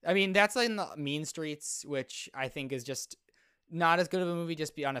 I mean, that's like in the Mean Streets, which I think is just not as good of a movie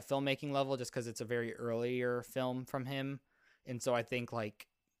just be on a filmmaking level just because it's a very earlier film from him. And so I think like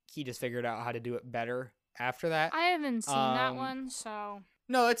he just figured out how to do it better after that. I haven't seen that one, so...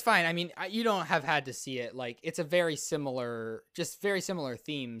 No, it's fine. I mean, you don't have had to see it. Like, it's a very similar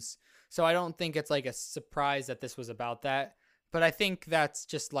themes. So I don't think it's like a surprise that this was about that. But I think that's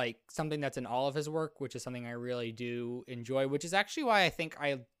just like something that's in all of his work, which is something I really do enjoy, which is actually why I think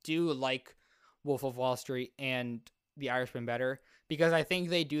I do like Wolf of Wall Street and The Irishman better, because I think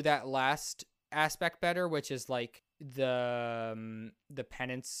they do that last aspect better, which is like the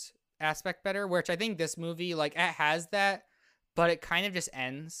penance aspect better, which I think this movie, like, it has that, but it kind of just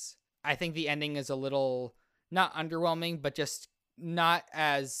ends. I think the ending is a little, not underwhelming, but just not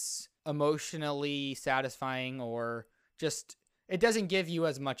as emotionally satisfying, or just, it doesn't give you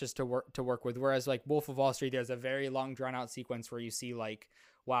as much as to work with. Whereas like Wolf of Wall Street, there's a very long drawn out sequence where you see like,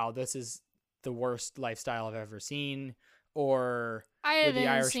 wow, this is the worst lifestyle I've ever seen. Or I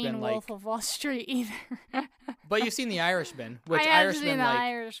haven't seen Wolf of Wall Street either. But you've seen The Irishman, which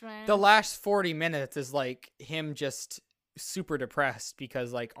Irishman, the last 40 minutes is like him just super depressed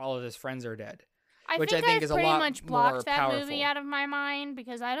because like all of his friends are dead. I think is a lot pretty much blocked that movie out of my mind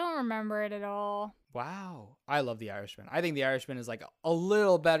because I don't remember it at all. Wow. I love The Irishman. I think The Irishman is like a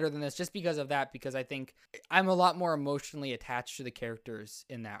little better than this just because of that, because I think I'm a lot more emotionally attached to the characters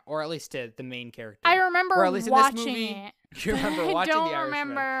in that, or at least to the main character. I remember watching it. You remember watching The Irishman? I don't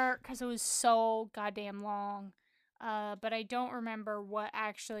remember because it was so goddamn long. But I don't remember what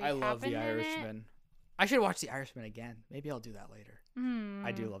actually happened. I love The Irishman. I should watch The Irishman again. Maybe I'll do that later.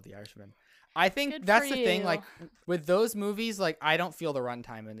 I do love The Irishman. I think Good that's for the thing. you. Like with those movies, like I don't feel the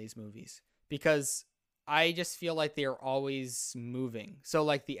runtime in these movies because I just feel like they're always moving. So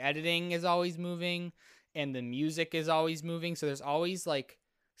like the editing is always moving and the music is always moving. So there's always like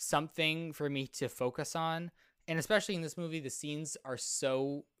something for me to focus on. And especially in this movie, the scenes are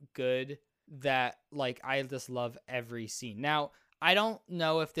so good that like I just love every scene. Now, I don't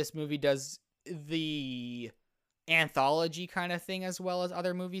know if this movie does the anthology kind of thing as well as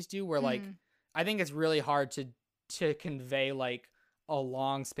other movies do, where like I think it's really hard to convey like a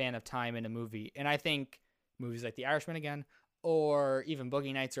long span of time in a movie. And I think movies like The Irishman again, or even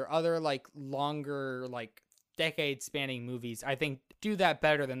Boogie Nights, or other like longer like decade spanning movies, I think do that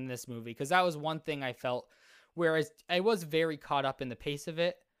better than this movie, because that was one thing I felt, whereas I was very caught up in the pace of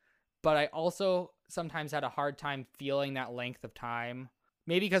it, but I also sometimes had a hard time feeling that length of time.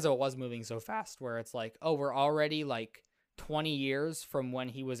 Maybe because it was moving so fast where it's like, oh, we're already like 20 years from when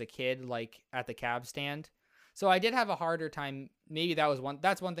he was a kid, like at the cab stand. So I did have a harder time. Maybe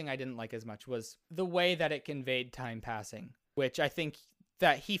that's one thing I didn't like as much was the way that it conveyed time passing, which I think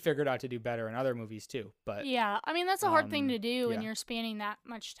that he figured out to do better in other movies too. But yeah, I mean, that's a hard thing to do when yeah. you're spanning that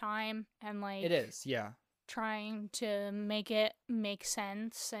much time and like It is, yeah. trying to make it make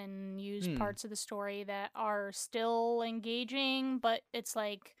sense and use parts of the story that are still engaging, but it's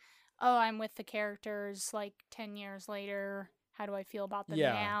like, oh, I'm with the characters like 10 years later. How do I feel about them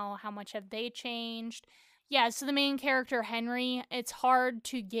now? How much have they changed? Yeah, so the main character, Henry, it's hard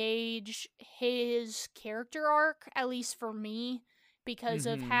to gauge his character arc, at least for me, because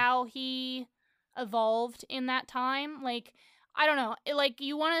of how he evolved in that time. Like, I don't know. Like,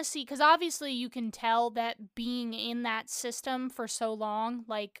 you want to see, because obviously you can tell that being in that system for so long,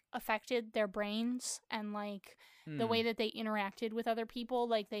 like, affected their brains and, like, the way that they interacted with other people.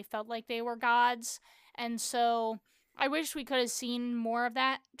 Like, they felt like they were gods. And so I wish we could have seen more of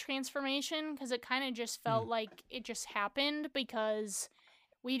that transformation, because it kind of just felt like it just happened, because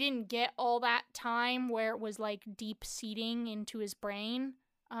we didn't get all that time where it was, like, deep-seating into his brain,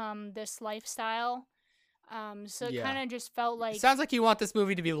 this lifestyle. So it kind of just felt like... It sounds like you want this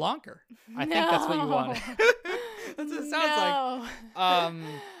movie to be longer. I think that's what you want. That's what it sounds like.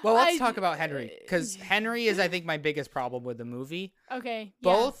 Well, let's talk about Henry, because Henry is, I think, my biggest problem with the movie. Okay,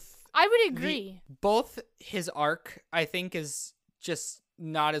 I would agree. Both his arc, I think, is just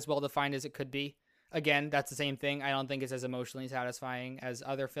not as well defined as it could be. Again, that's the same thing. I don't think it's as emotionally satisfying as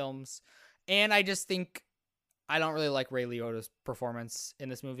other films. And I just think I don't really like Ray Liotta's performance in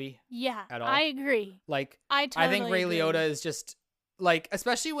this movie. Yeah, at all. I agree. Like, I think Ray Liotta is just, like,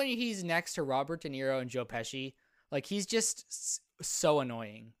 especially when he's next to Robert De Niro and Joe Pesci, like, he's just so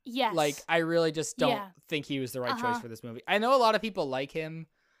annoying. Yes. Like, I really just don't think he was the right choice for this movie. I know a lot of people like him,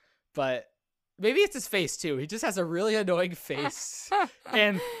 but maybe it's his face too. He just has a really annoying face.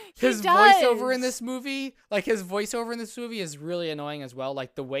 And his voiceover in this movie, is really annoying as well.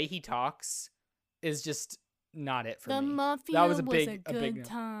 Like, the way he talks is just not it for me. The Mafia that was a big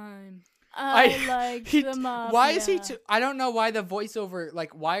time. I liked the Mafia. Why is he I don't know why the voiceover,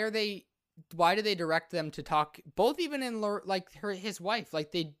 like, why do they direct them to talk, both even in, like, his wife,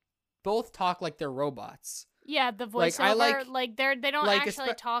 like, they both talk like they're robots. Yeah, the voiceover, they don't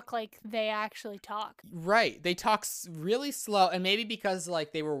actually talk like they actually talk. Right. They talk really slow, and maybe because,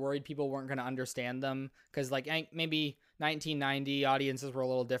 like, they were worried people weren't going to understand them, because, like, maybe 1990 audiences were a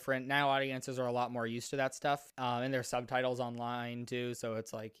little different. Now audiences are a lot more used to that stuff, and there's subtitles online, too, so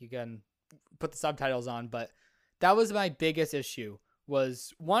it's like you can put the subtitles on, but that was my biggest issue,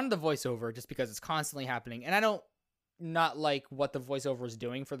 was, one, the voiceover, just because it's constantly happening, and I don't not like what the voiceover is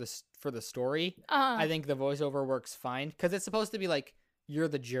doing for the story. I think the voiceover works fine, because it's supposed to be like, you're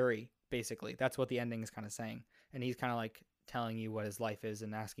the jury, basically. That's what the ending is kind of saying, and he's kind of like telling you what his life is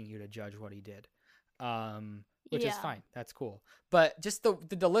and asking you to judge what he did, which is fine. That's cool. But just the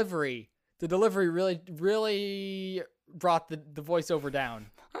delivery really brought the voiceover down.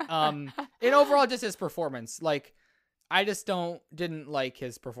 And overall, just his performance, like, I just didn't like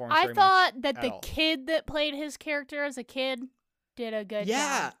his performance very much. I thought that the kid that played his character as a kid did a good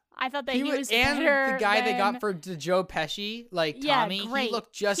job. I thought that he was better. And the guy they got for Joe Pesci, like Tommy, great. He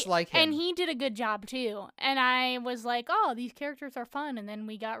looked just like him. And he did a good job too. And I was like, oh, these characters are fun. And then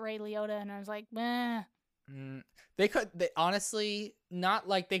we got Ray Liotta, and I was like, meh. They honestly, not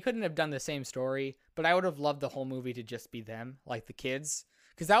like, they couldn't have done the same story, but I would have loved the whole movie to just be them, like the kids.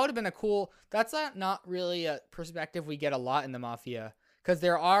 Because that would have been a cool, that's not really a perspective we get a lot in the Mafia. Because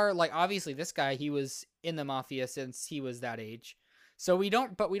there are, like, obviously this guy, he was in the Mafia since he was that age. So we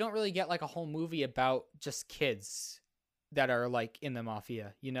don't really get, like, a whole movie about just kids that are, like, in the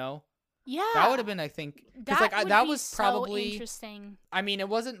Mafia, you know? Yeah. That would have been, I think, because, like, that was probably so interesting. I mean, it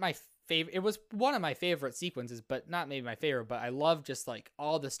wasn't my favorite. It was one of my favorite sequences, but not maybe my favorite. But I love just, like,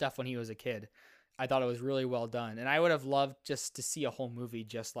 all the stuff when he was a kid. I thought it was really well done, and I would have loved just to see a whole movie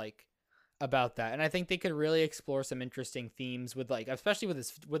just, like, about that. And I think they could really explore some interesting themes with, like, especially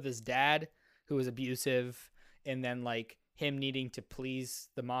with his dad, who was abusive, and then, like, him needing to please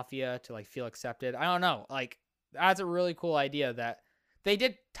the Mafia to, like, feel accepted. I don't know, like, that's a really cool idea that they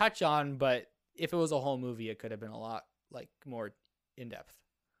did touch on, but if it was a whole movie, it could have been a lot, like, more in depth.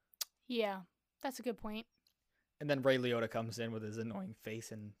 Yeah, that's a good point. And then Ray Liotta comes in with his annoying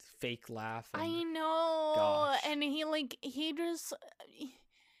face and fake laugh. And, I know. Gosh. And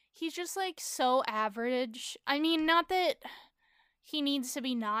he's just, like, so average. I mean, not that he needs to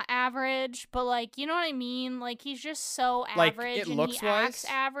be not average, but like, you know what I mean? Like, he's just so Like, average it and looks he acts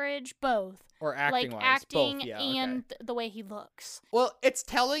wise? average, both. Or acting Like wise? acting Both, yeah, and okay. the way he looks. Well, it's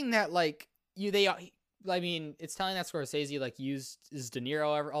telling that like it's telling that Scorsese like uses De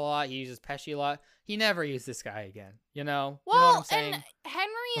Niro a lot. He uses Pesci a lot. He never used this guy again. You know what I'm saying? And Henry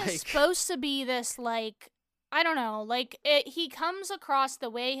is Like- supposed to be this like, I don't know, like he comes across the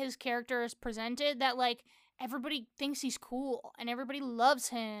way his character is presented that like everybody thinks he's cool and everybody loves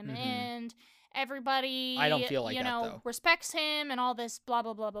him and everybody I don't feel like that, though. respects him and all this blah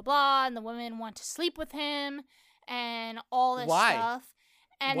blah blah blah blah, and the women want to sleep with him and all this Why? stuff.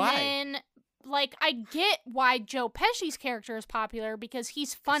 And Why? then like, I get why Joe Pesci's character is popular because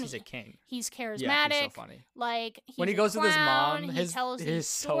he's funny. He's a king. He's charismatic. Yeah, he's so funny. Like, he's When he a goes with his clown, mom, he tells these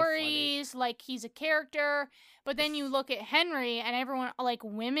so funny. stories. Like, he's a character. But then you look at Henry, and everyone, like,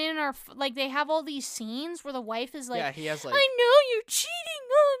 women are like, they have all these scenes where the wife is like, Yeah, he has like. I know you're cheating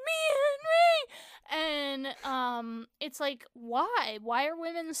on me, Henry. And it's like, why? Why are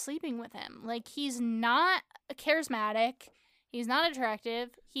women sleeping with him? Like, he's not charismatic. He's not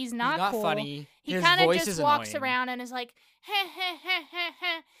attractive. He's not cool. Funny. He His kind of voice just is walks annoying. around and is like, heh, heh, heh, heh,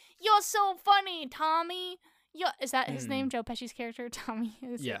 heh. You're so funny, Tommy. Is that his name? Joe Pesci's character, Tommy.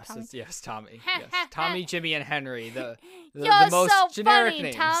 Yes, Tommy? yes, Tommy. Yes. Tommy, Jimmy, and Henry. The You're most so generic funny,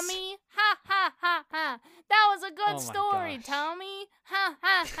 names. Tommy. Ha ha ha ha. That was a good Oh my story, gosh. Tommy. Ha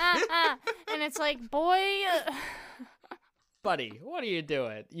ha ha ha. And it's like, boy. Buddy, what are you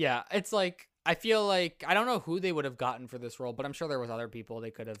doing? Yeah, it's like, I feel like, I don't know who they would have gotten for this role, but I'm sure there was other people they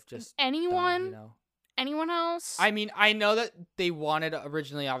could have just Anyone? done, you know? Anyone else? I mean, I know that they wanted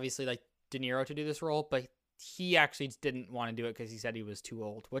originally, obviously, like, De Niro to do this role, but he actually didn't want to do it because he said he was too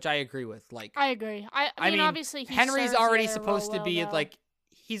old, which I agree with. Like, I agree. I mean, obviously, he Henry's serves already the other supposed role to be, well, though. like,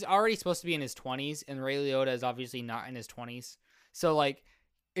 he's already supposed to be in his 20s, and Ray Liotta is obviously not in his 20s. So, like,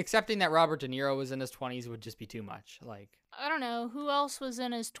 accepting that Robert De Niro was in his 20s would just be too much. Like, I don't know. Who else was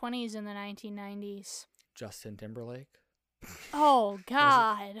in his 20s in the 1990s? Justin Timberlake. Oh,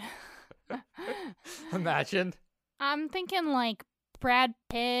 God. Imagine. I'm thinking, like, Brad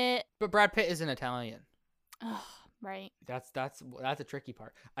Pitt. But Brad Pitt isn't Italian. Oh, right. That's a tricky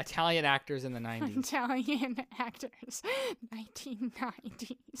part. Italian actors in the 90s. Italian actors.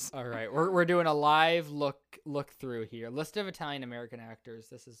 1990s. All right, we're doing a live look through here. List of Italian American actors.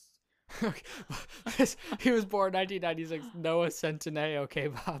 This is he was born 1996. Noah Centineo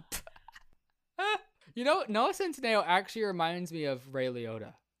came up. You know, Noah Centineo actually reminds me of Ray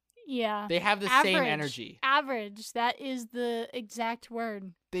Liotta. Yeah. They have the Average. same energy. Average. That is the exact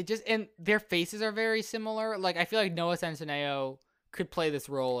word. They just, and their faces are very similar. Like, I feel like Noah Centineo could play this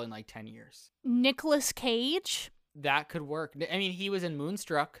role in like 10 years. Nicolas Cage. That could work. I mean, he was in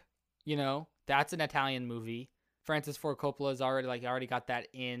Moonstruck, you know, that's an Italian movie. Francis Ford Coppola's already got that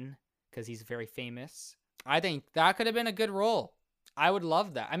in because he's very famous. I think that could have been a good role. I would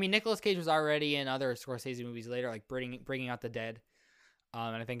love that. I mean, Nicolas Cage was already in other Scorsese movies later, like Bringing Out the Dead.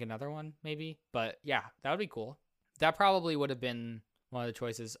 And I think another one maybe, but yeah, that would be cool. That probably would have been one of the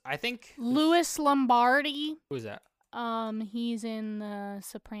choices. I think Louis Lombardi. Who's that? He's in The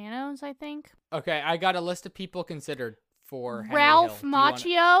Sopranos, I think. Okay, I got a list of people considered for Henry Ralph Hill.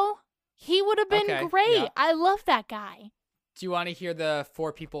 Macchio. He would have been Okay, great. yeah. I love that guy. Do you want to hear the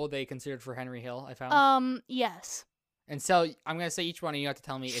 4 people they considered for Henry Hill? I found. Yes. And so I'm gonna say each one, and you have to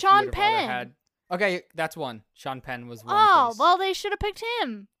tell me if Sean you would have rather Penn. had. Okay, that's one. Sean Penn was one. Oh, well, they should have picked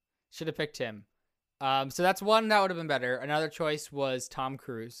him. Should have picked him. So that's one that would have been better. Another choice was Tom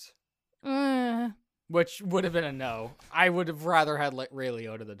Cruise, which would have been a no. I would have rather had Ray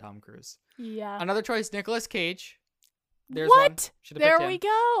Liotta than Tom Cruise. Yeah. Another choice, Nicolas Cage. There's what? one. Should have There picked him. we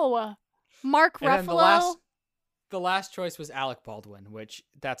go. Mark And then Ruffalo. the last choice was Alec Baldwin, which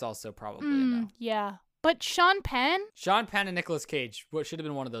that's also probably a no. Yeah. But Sean Penn? Sean Penn and Nicolas Cage. What should have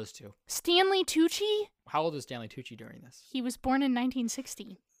been one of those two? Stanley Tucci? How old was Stanley Tucci during this? He was born in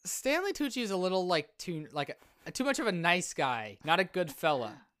 1960. Stanley Tucci is a little too much of a nice guy, not a good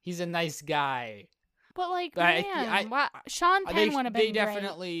fella. He's a nice guy. But But Sean Penn would have been They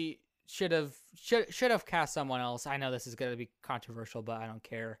definitely should have cast someone else. I know this is going to be controversial, but I don't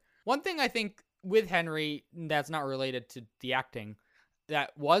care. One thing I think with Henry that's not related to the acting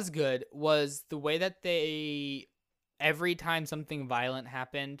that was good was the way that they, every time something violent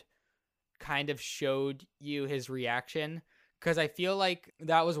happened, kind of showed you his reaction. Because I feel like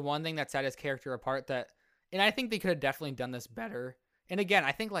that was one thing that set his character apart. And I think they could have definitely done this better. And again,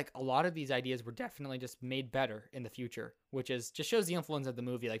 I think like a lot of these ideas were definitely just made better in the future, which is just shows the influence of the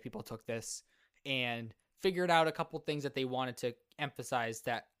movie. Like people took this and figured out a couple things that they wanted to emphasize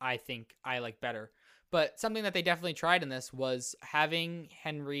that I think I like better. But something that they definitely tried in this was having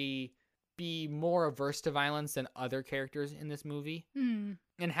Henry be more averse to violence than other characters in this movie. And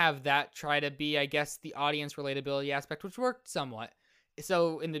have that try to be, I guess, the audience relatability aspect, which worked somewhat.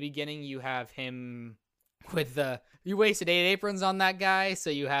 So in the beginning, you have him with you wasted 8 aprons on that guy. So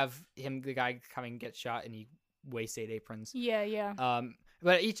you have the guy coming get shot and you waste 8 aprons. Yeah.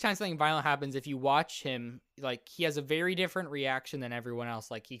 But each time something violent happens, if you watch him, like, he has a very different reaction than everyone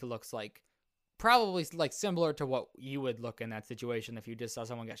else. Like, he looks like probably like similar to what you would look in that situation if you just saw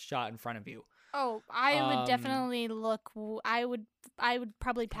someone get shot in front of you. Oh, I would definitely look. I would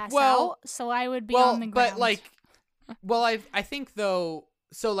probably pass out, so I would be on the ground. But like, I think though.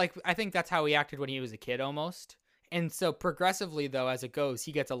 So like, I think that's how he acted when he was a kid, almost. And so progressively, though, as it goes,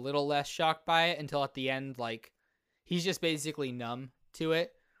 he gets a little less shocked by it until at the end, like, he's just basically numb to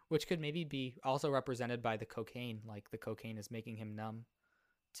it, which could maybe be also represented by the cocaine. Like, the cocaine is making him numb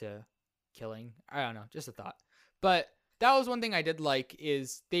to killing. I don't know, just a thought. But that was one thing I did like,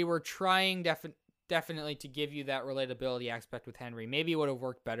 is they were trying definitely to give you that relatability aspect with Henry. Maybe it would have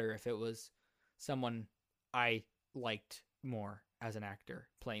worked better if it was someone I liked more as an actor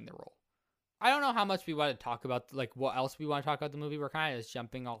playing the role. I don't know how much we want to talk about, like, what else we want to talk about the movie. We're kind of just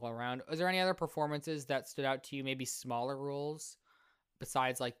jumping all around. Is there any other performances that stood out to you, maybe smaller roles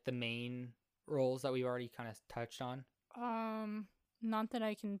besides like the main roles that we've already kind of touched on? Not that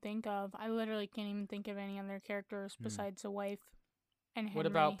I can think of. I literally can't even think of any other characters besides the wife and Henry. What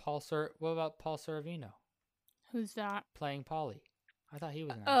about Paul Sorvino? Who's that? Playing Paulie. I thought he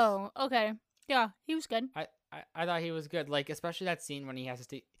was nice. Oh, okay. Yeah, he was good. I thought he was good. Like, especially that scene when he has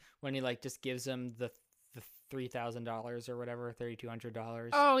to when he like just gives him the $3,000 or whatever, $3,200.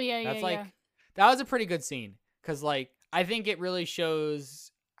 Oh yeah, that's yeah, like yeah. That was a pretty good scene, because like I think it really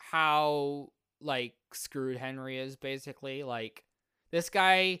shows how like screwed Henry is, basically. Like, this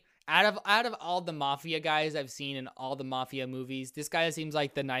guy, out of all the mafia guys I've seen in all the mafia movies, this guy seems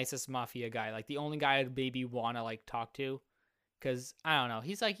like the nicest mafia guy. Like, the only guy I'd maybe want to like talk to, because I don't know,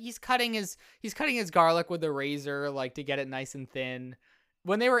 he's cutting his garlic with a razor, like, to get it nice and thin.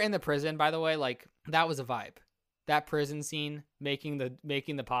 When they were in the prison, by the way, like, that was a vibe. That prison scene, making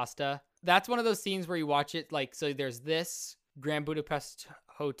the pasta. That's one of those scenes where you watch it, like, so there's this Grand Budapest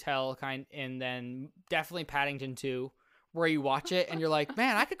Hotel kind, and then definitely Paddington 2, where you watch it and you're like,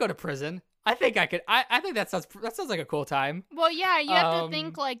 man, I could go to prison. I think I could. I think that sounds like a cool time. Well, yeah, you have to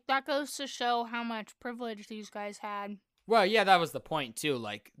think, like, that goes to show how much privilege these guys had. Well, yeah, that was the point too.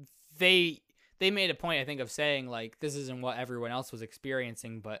 Like, they made a point, I think, of saying, like, this isn't what everyone else was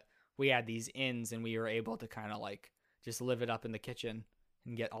experiencing, but we had these inns and we were able to kind of like just live it up in the kitchen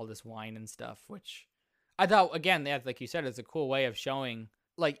and get all this wine and stuff, which I thought, again, that, like you said, is a cool way of showing,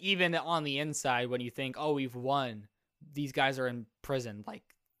 like, even on the inside, when you think, oh, we've won, these guys are in prison, like,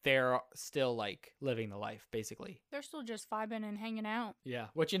 they're still like living the life, basically. They're still just vibing and hanging out. Yeah,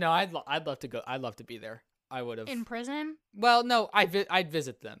 which, you know, I'd love to go. I'd love to be there. I would have. In prison? Well, no, I'd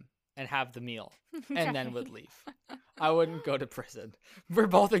visit them and have the meal, and then would leave. I wouldn't go to prison. We're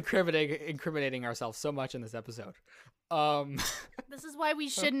both incriminating ourselves so much in this episode. This is why we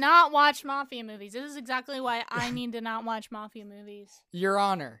should not watch mafia movies. This is exactly why I need to not watch mafia movies. Your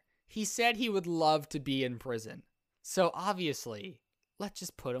Honor, he said he would love to be in prison. So obviously, let's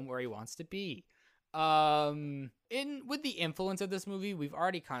just put him where he wants to be. With the influence of this movie, we've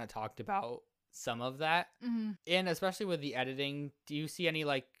already kind of talked about some of that. Mm-hmm. And especially with the editing, do you see any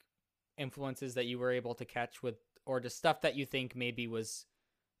like influences that you were able to catch with, or just stuff that you think maybe was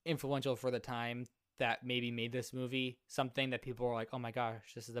influential for the time that maybe made this movie something that people were like, oh my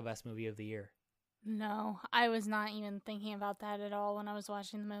gosh, this is the best movie of the year? No, I was not even thinking about that at all when I was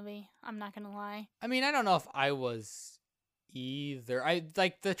watching the movie. I'm not gonna lie. I mean, I don't know if I was either. I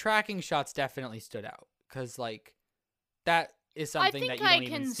like the tracking shots definitely stood out, because like that is something that you don't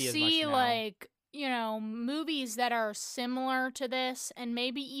even see as much now. I think I can see, like, you know, movies that are similar to this, and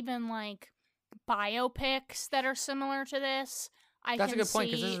maybe even like biopics that are similar to this. That's a good point,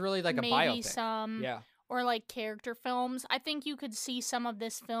 because this is really like a biopic. Some, yeah. Or like character films. I think you could see some of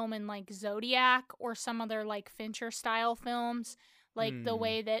this film in like Zodiac or some other like Fincher style films, like the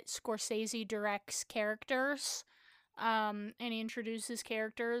way that Scorsese directs characters, and he introduces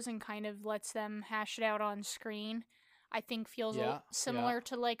characters and kind of lets them hash it out on screen. I think feels similar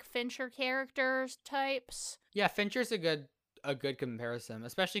to like Fincher characters types. Yeah, Fincher's a good comparison,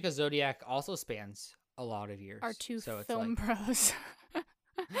 especially because Zodiac also spans a lot of years. Our two film bros.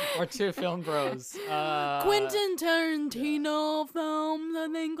 Or two film bros. Quentin Tarantino films, I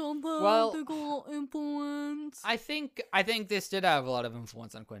think, on political influence. I think this did have a lot of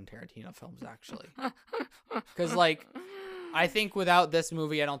influence on Quentin Tarantino films, actually. Because, like, I think without this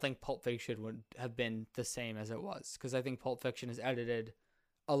movie, I don't think Pulp Fiction would have been the same as it was, because I think Pulp Fiction is edited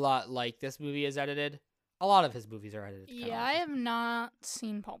a lot like this movie is edited. A lot of his movies are edited. Yeah, I have not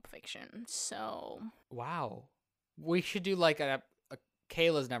seen Pulp Fiction, so... Wow. We should do like a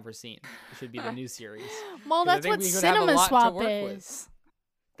Kayla's never seen. It should be the new series. Well, that's what Cinema Swap is.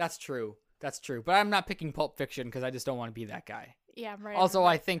 That's true. That's true. But I'm not picking Pulp Fiction because I just don't want to be that guy. Yeah, right. Also,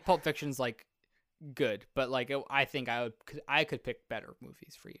 I think Pulp Fiction's like good, but like I think I could pick better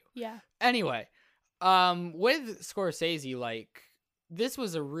movies for you. Yeah. Anyway, with Scorsese, like this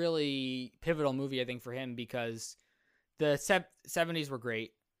was a really pivotal movie, I think, for him because the 70s were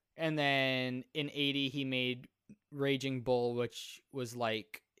great, and then in 80 he made Raging Bull, which was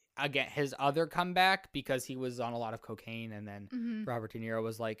like again his other comeback because he was on a lot of cocaine, and then Robert De Niro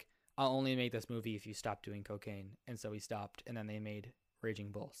was like, I'll only make this movie if you stop doing cocaine, and so he stopped, and then they made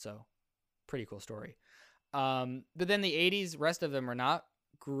Raging Bull. So pretty cool story. But then the 80s, rest of them are not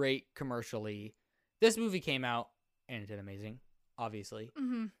great commercially. This movie came out and it did amazing, obviously.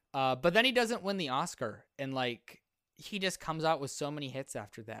 But then he doesn't win the Oscar, and like he just comes out with so many hits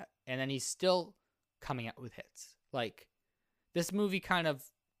after that, and then he's still coming out with hits. Like this movie kind of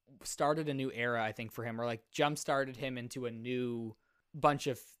started a new era, I think, for him, or like jump started him into a new bunch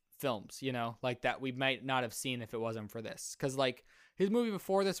of films, you know, like that we might not have seen if it wasn't for this. Because like his movie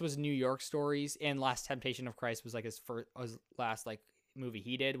before this was New York Stories, and Last Temptation of Christ was like his last like movie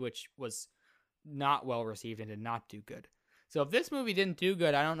he did, which was not well received and did not do good. So if this movie didn't do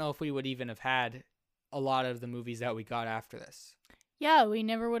good, I don't know if we would even have had a lot of the movies that we got after this. Yeah, we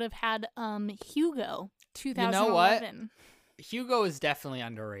never would have had Hugo 2011. You know what? Hugo is definitely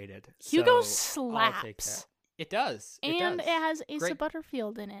underrated. Hugo slaps. It does. And it has Asa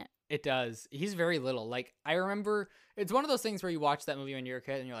Butterfield in it. It does. He's very little. Like, I remember, it's one of those things where you watch that movie when you're a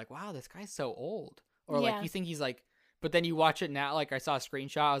kid and you're like, wow, this guy's so old. Or like, you think he's like, but then you watch it now, like I saw a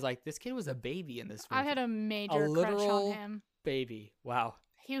screenshot, I was like, this kid was a baby in this movie. I had a major crush on him. Baby. Wow.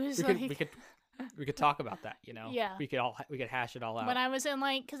 He was we could talk about that, you know? Yeah. We could hash it all out. When I was in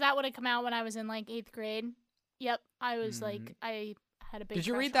like, because that would have come out when I was in like 8th grade. Yep. I was like, I had a big Did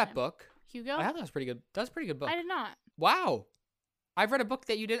you crush read on that him. book? Hugo? I thought that was pretty good. That was a pretty good book. I did not. Wow. I've read a book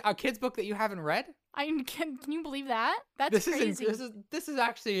that you did, a kid's book that you haven't read? Can you believe that? That's crazy. This is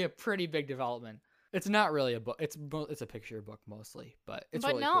actually a pretty big development. It's not really a book. It's a picture book mostly, but it's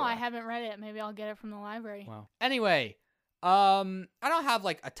really cool. I haven't read it. Maybe I'll get it from the library. Wow. Anyway, I don't have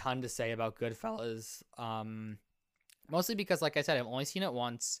like a ton to say about Goodfellas. Mostly because, like I said, I've only seen it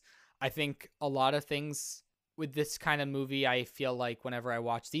once. I think a lot of things with this kind of movie, I feel like whenever I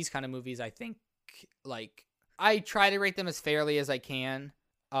watch these kind of movies, I think like I try to rate them as fairly as I can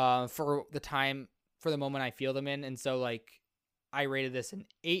for the moment I feel them in. And so like I rated this an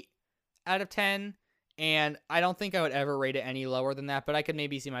 8 out of 10, and I don't think I would ever rate it any lower than that, but I could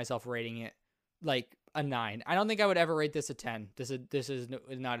maybe see myself rating it like a 9. I don't think I would ever rate this a 10. This is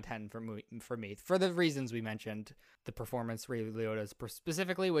not a 10 for me for the reasons we mentioned. The performance, Ray Liotta's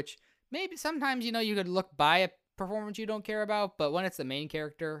specifically, which maybe sometimes, you know, you could look by a performance you don't care about, but when it's the main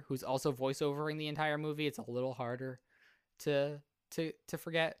character who's also voiceovering the entire movie, it's a little harder to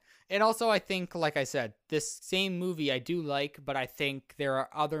forget. And also, I think, like I said, this same movie I do like, but I think there are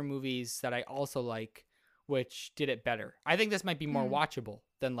other movies that I also like which did it better. I think this might be more watchable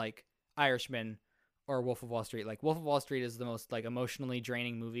than like Irishman or Wolf of Wall Street. Like Wolf of Wall Street is the most like emotionally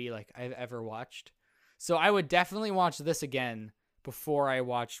draining movie like I've ever watched. So I would definitely watch this again before I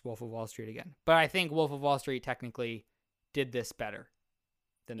watched Wolf of Wall Street again. But I think Wolf of Wall Street technically did this better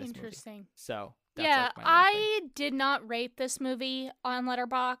than this movie. Interesting. So that's yeah, like I did not rate this movie on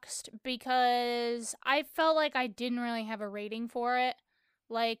Letterboxd because I felt like I didn't really have a rating for it.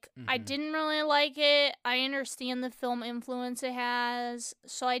 Like, I didn't really like it. I understand the film influence it has.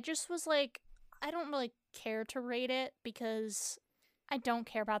 So I just was like, I don't really care to rate it because I don't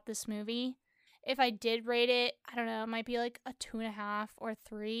care about this movie. If I did rate it, I don't know, it might be like a 2.5 or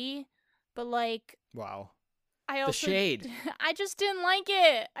 3. But like, wow. I also, the shade. I just didn't like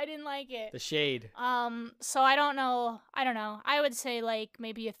it. I didn't like it. The shade. So I don't know. I would say like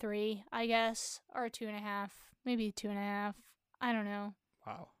maybe a 3, I guess, or a 2.5, maybe a 2.5. I don't know.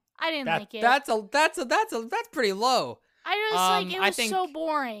 Wow. I didn't like it. That's pretty low. I was like, it was so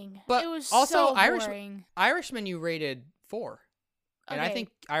boring. But it was also so boring. Irishman you rated 4. And okay. I think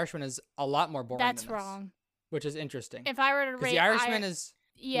Irishman is a lot more boring That's than this, wrong. Which is interesting. If I were to rate the Irishman is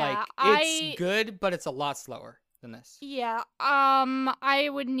yeah, like it's good, but it's a lot slower than this. Yeah. I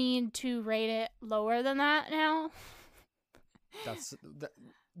would need to rate it lower than that now.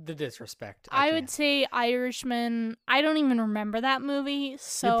 the disrespect. I would say Irishman. I don't even remember that movie,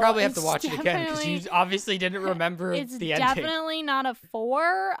 so you probably have to watch it again because you obviously didn't remember the ending. It's definitely not a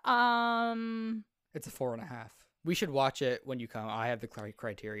 4. It's a 4.5. We should watch it when you come. I have the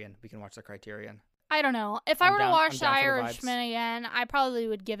Criterion. We can watch the Criterion. I don't know. If I were to watch The Irishman again, I probably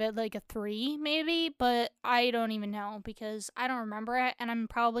would give it like a 3, maybe, but I don't even know because I don't remember it, and I'm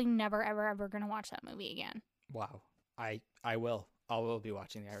probably never, ever, ever going to watch that movie again. Wow. I will. I will be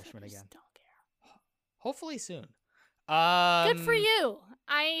watching The Irishman again. Don't care. Hopefully soon. Good for you.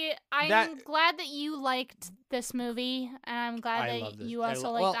 I'm glad that you liked this movie, and I'm glad that you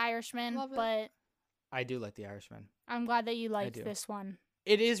also liked The Irishman, but... I do like The Irishman. I'm glad that you liked this one.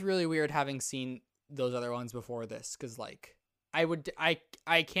 It is really weird having seen those other ones before this, because like I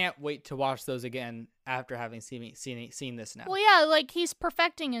can't wait to watch those again after having seen this now. Well, yeah, like he's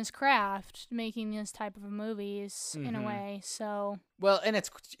perfecting his craft, making this type of movies in a way. So well, and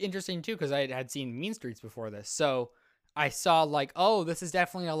it's interesting too because I had seen Mean Streets before this, so I saw like, oh, this is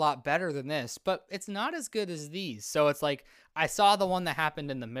definitely a lot better than this, but it's not as good as these. So it's like I saw the one that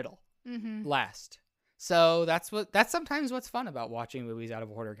happened in the middle last. So that's sometimes what's fun about watching movies out of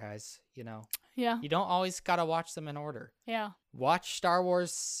order, guys. You know. Yeah. You don't always gotta watch them in order. Yeah. Watch Star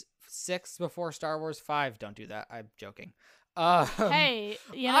Wars 6 before Star Wars 5. Don't do that. I'm joking. Hey,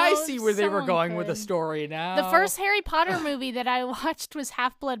 you know, I see where they were going with the story now. The first Harry Potter movie that I watched was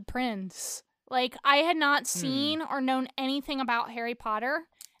Half-Blood Prince. Like, I had not seen or known anything about Harry Potter.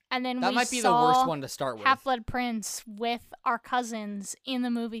 And then that might be the worst one to start with. Half-Blood Prince with our cousins in the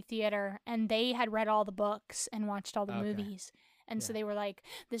movie theater, and they had read all the books and watched all the movies. And so they were like,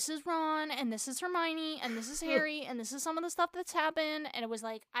 this is Ron, and this is Hermione, and this is Harry, and this is some of the stuff that's happened. And it was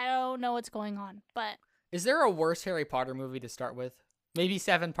like, I don't know what's going on. But is there a worse Harry Potter movie to start with? Maybe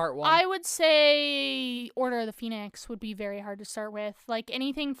 7 Part 1? I would say Order of the Phoenix would be very hard to start with. Like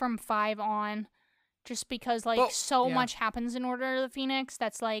anything from 5 on. Just because, like, much happens in Order of the Phoenix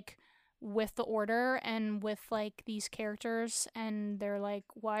that's, like, with the Order and with, like, these characters. And they're like,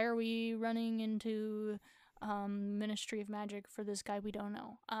 why are we running into Ministry of Magic for this guy we don't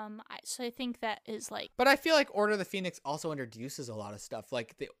know? So I think that is, like... But I feel like Order of the Phoenix also introduces a lot of stuff.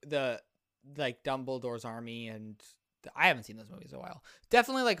 Like, the like, Dumbledore's army and... I haven't seen those movies in a while.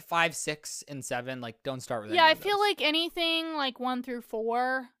 Definitely, like, 5, 6, and 7. Like, don't start with any of those. feel like anything, like, 1 through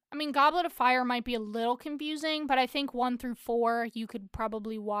 4... I mean, Goblet of Fire might be a little confusing, but I think 1 through 4 you could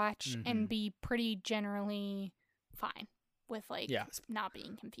probably watch and be pretty generally fine with, like, not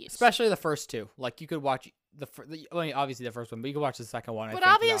being confused. Especially the first 2. Like, you could watch obviously the first one, but you could watch the second one. But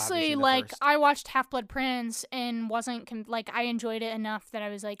obviously, like, I watched Half-Blood Prince and wasn't, I enjoyed it enough that I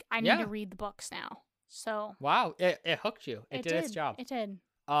was like, I need to read the books now. So. Wow, it hooked you. It did its job. It did.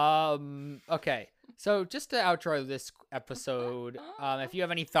 Okay. So just to outro this episode, if you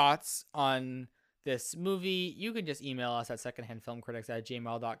have any thoughts on this movie, you can just email us at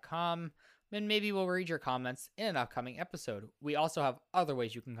secondhandfilmcritics@gmail.com, and maybe we'll read your comments in an upcoming episode. We also have other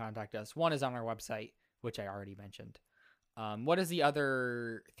ways you can contact us. One is on our website, which I already mentioned. What is the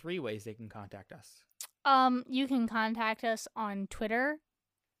other 3 ways they can contact us? You can contact us on Twitter,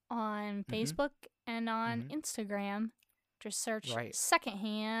 on Facebook, and on Instagram. Just search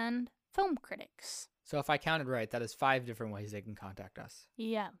Secondhand Film Critics. So if I counted right, that is 5 different ways they can contact us.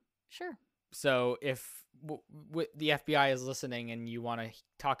 Yeah, sure. So if the FBI is listening and you want to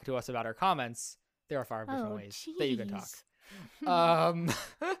talk to us about our comments, there are 5 different ways that you can talk.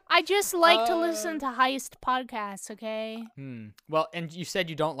 I just like to listen to heist podcasts, okay? Well, and you said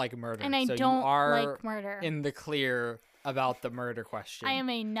you don't like murder. And I don't like murder. In the clear about the murder question. I am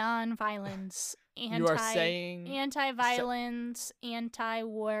a non-violence, anti-violence,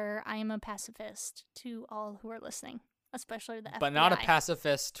 anti-war. I am a pacifist to all who are listening, especially the FBI. But not a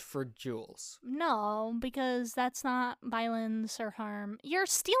pacifist for Jules. No, because that's not violence or harm. You're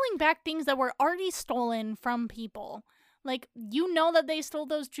stealing back things that were already stolen from people. Like, you know that they stole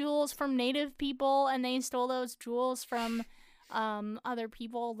those jewels from native people, and they stole those jewels from other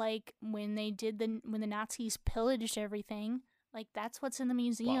people, like when the Nazis pillaged everything. Like, that's what's in the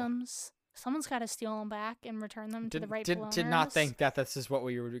museums. Wow. Someone's got to steal them back and return them to the rightful owners. Did not think that this is what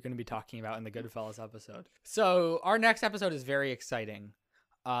we were going to be talking about in the Goodfellas episode. So our next episode is very exciting.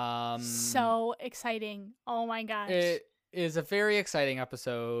 So exciting. Oh my gosh. It is a very exciting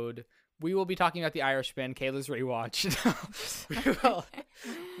episode. We will be talking about The Irishman, Kayla's rewatch.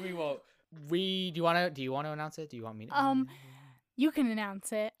 We won't. Do you want to announce it? Do you want me to? You can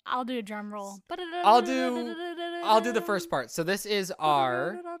announce it. I'll do a drum roll. I'll do the first part. So this is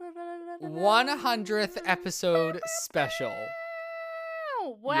our 100th episode special.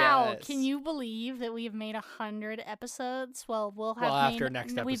 Wow. Yes. Can you believe that we've made 100 episodes? Well, after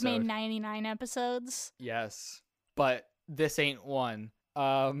next episode. We've made 99 episodes. Yes. But this ain't one.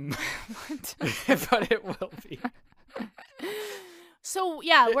 But it will be. So,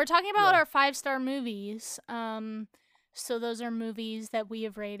 yeah, we're talking about our 5-star movies. So those are movies that we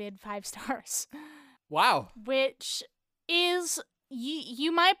have rated 5 stars. Wow. Which is,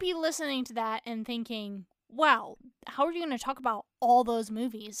 you might be listening to that and thinking, wow, how are you going to talk about all those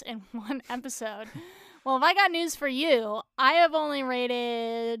movies in one episode? Well, if I got news for you, I have only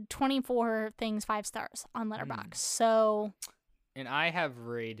rated 24 things 5 stars on Letterboxd. So, and I have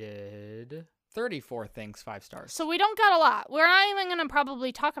rated 34 things 5 stars. So we don't got a lot. We're not even going to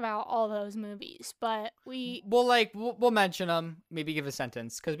probably talk about all those movies, but we'll mention them, maybe give a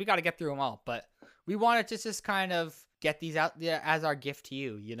sentence, because we got to get through them all. But we wanted to just kind of get these out there as our gift to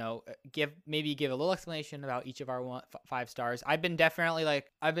you. You know, give a little explanation about each of our 5 stars. I've been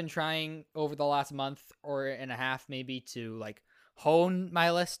trying over the last month or and a half maybe to like hone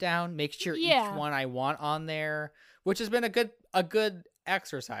my list down, make sure each one I want on there, which has been a good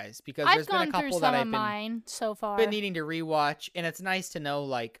exercise, because there's been a couple that I've been so far been needing to rewatch, and it's nice to know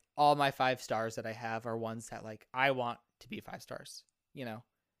like all my 5 stars that I have are ones that like I want to be 5 stars, you know.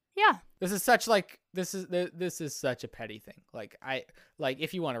 Yeah. This is such a petty thing. Like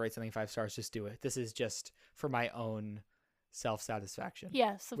if you want to rate something 5 stars, just do it. This is just for my own self-satisfaction.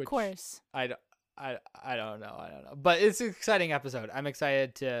 Yes, of course. I don't know. But it's an exciting episode. I'm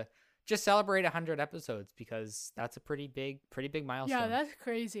excited to just celebrate 100 episodes, because that's a pretty big milestone. Yeah, that's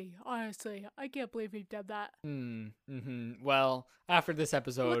crazy. Honestly, I can't believe we've done that. Well, after this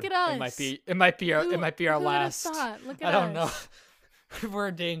episode, look at us. It might be our last. Look at I don't know. We're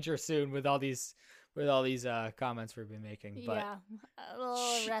in danger soon with all these comments we've been making. But yeah,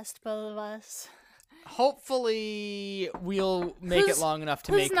 we'll arrest both of us. Hopefully, we'll make it long enough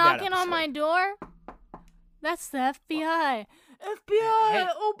to make that episode. Who's knocking on my door? That's the FBI. FBI, hey.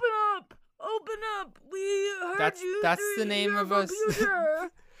 Open up! We heard you. That's the name of us.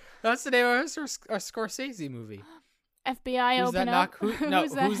 That's the name of our Scorsese movie. FBI, open up.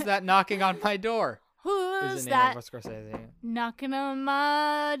 Who's that knocking on my door? Who's that knocking on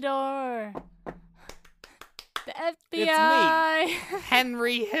my door? The FBI. It's me,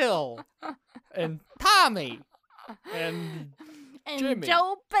 Henry Hill, and Tommy, and Jimmy.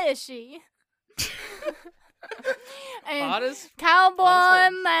 Joe Pesci. And honest, Cowboy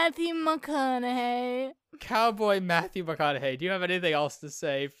Matthew McConaughey. Cowboy Matthew McConaughey. Do you have anything else to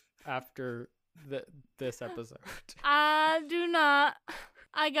say after this episode? I do not.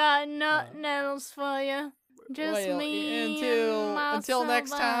 I got nothing else for you. Just me until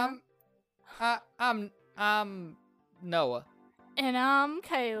next time. I'm Noah. And I'm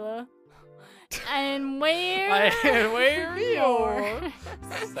Kayla. And we're your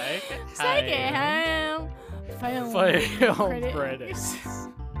second-hand film critics.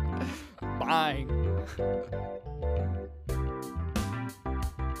 Bye.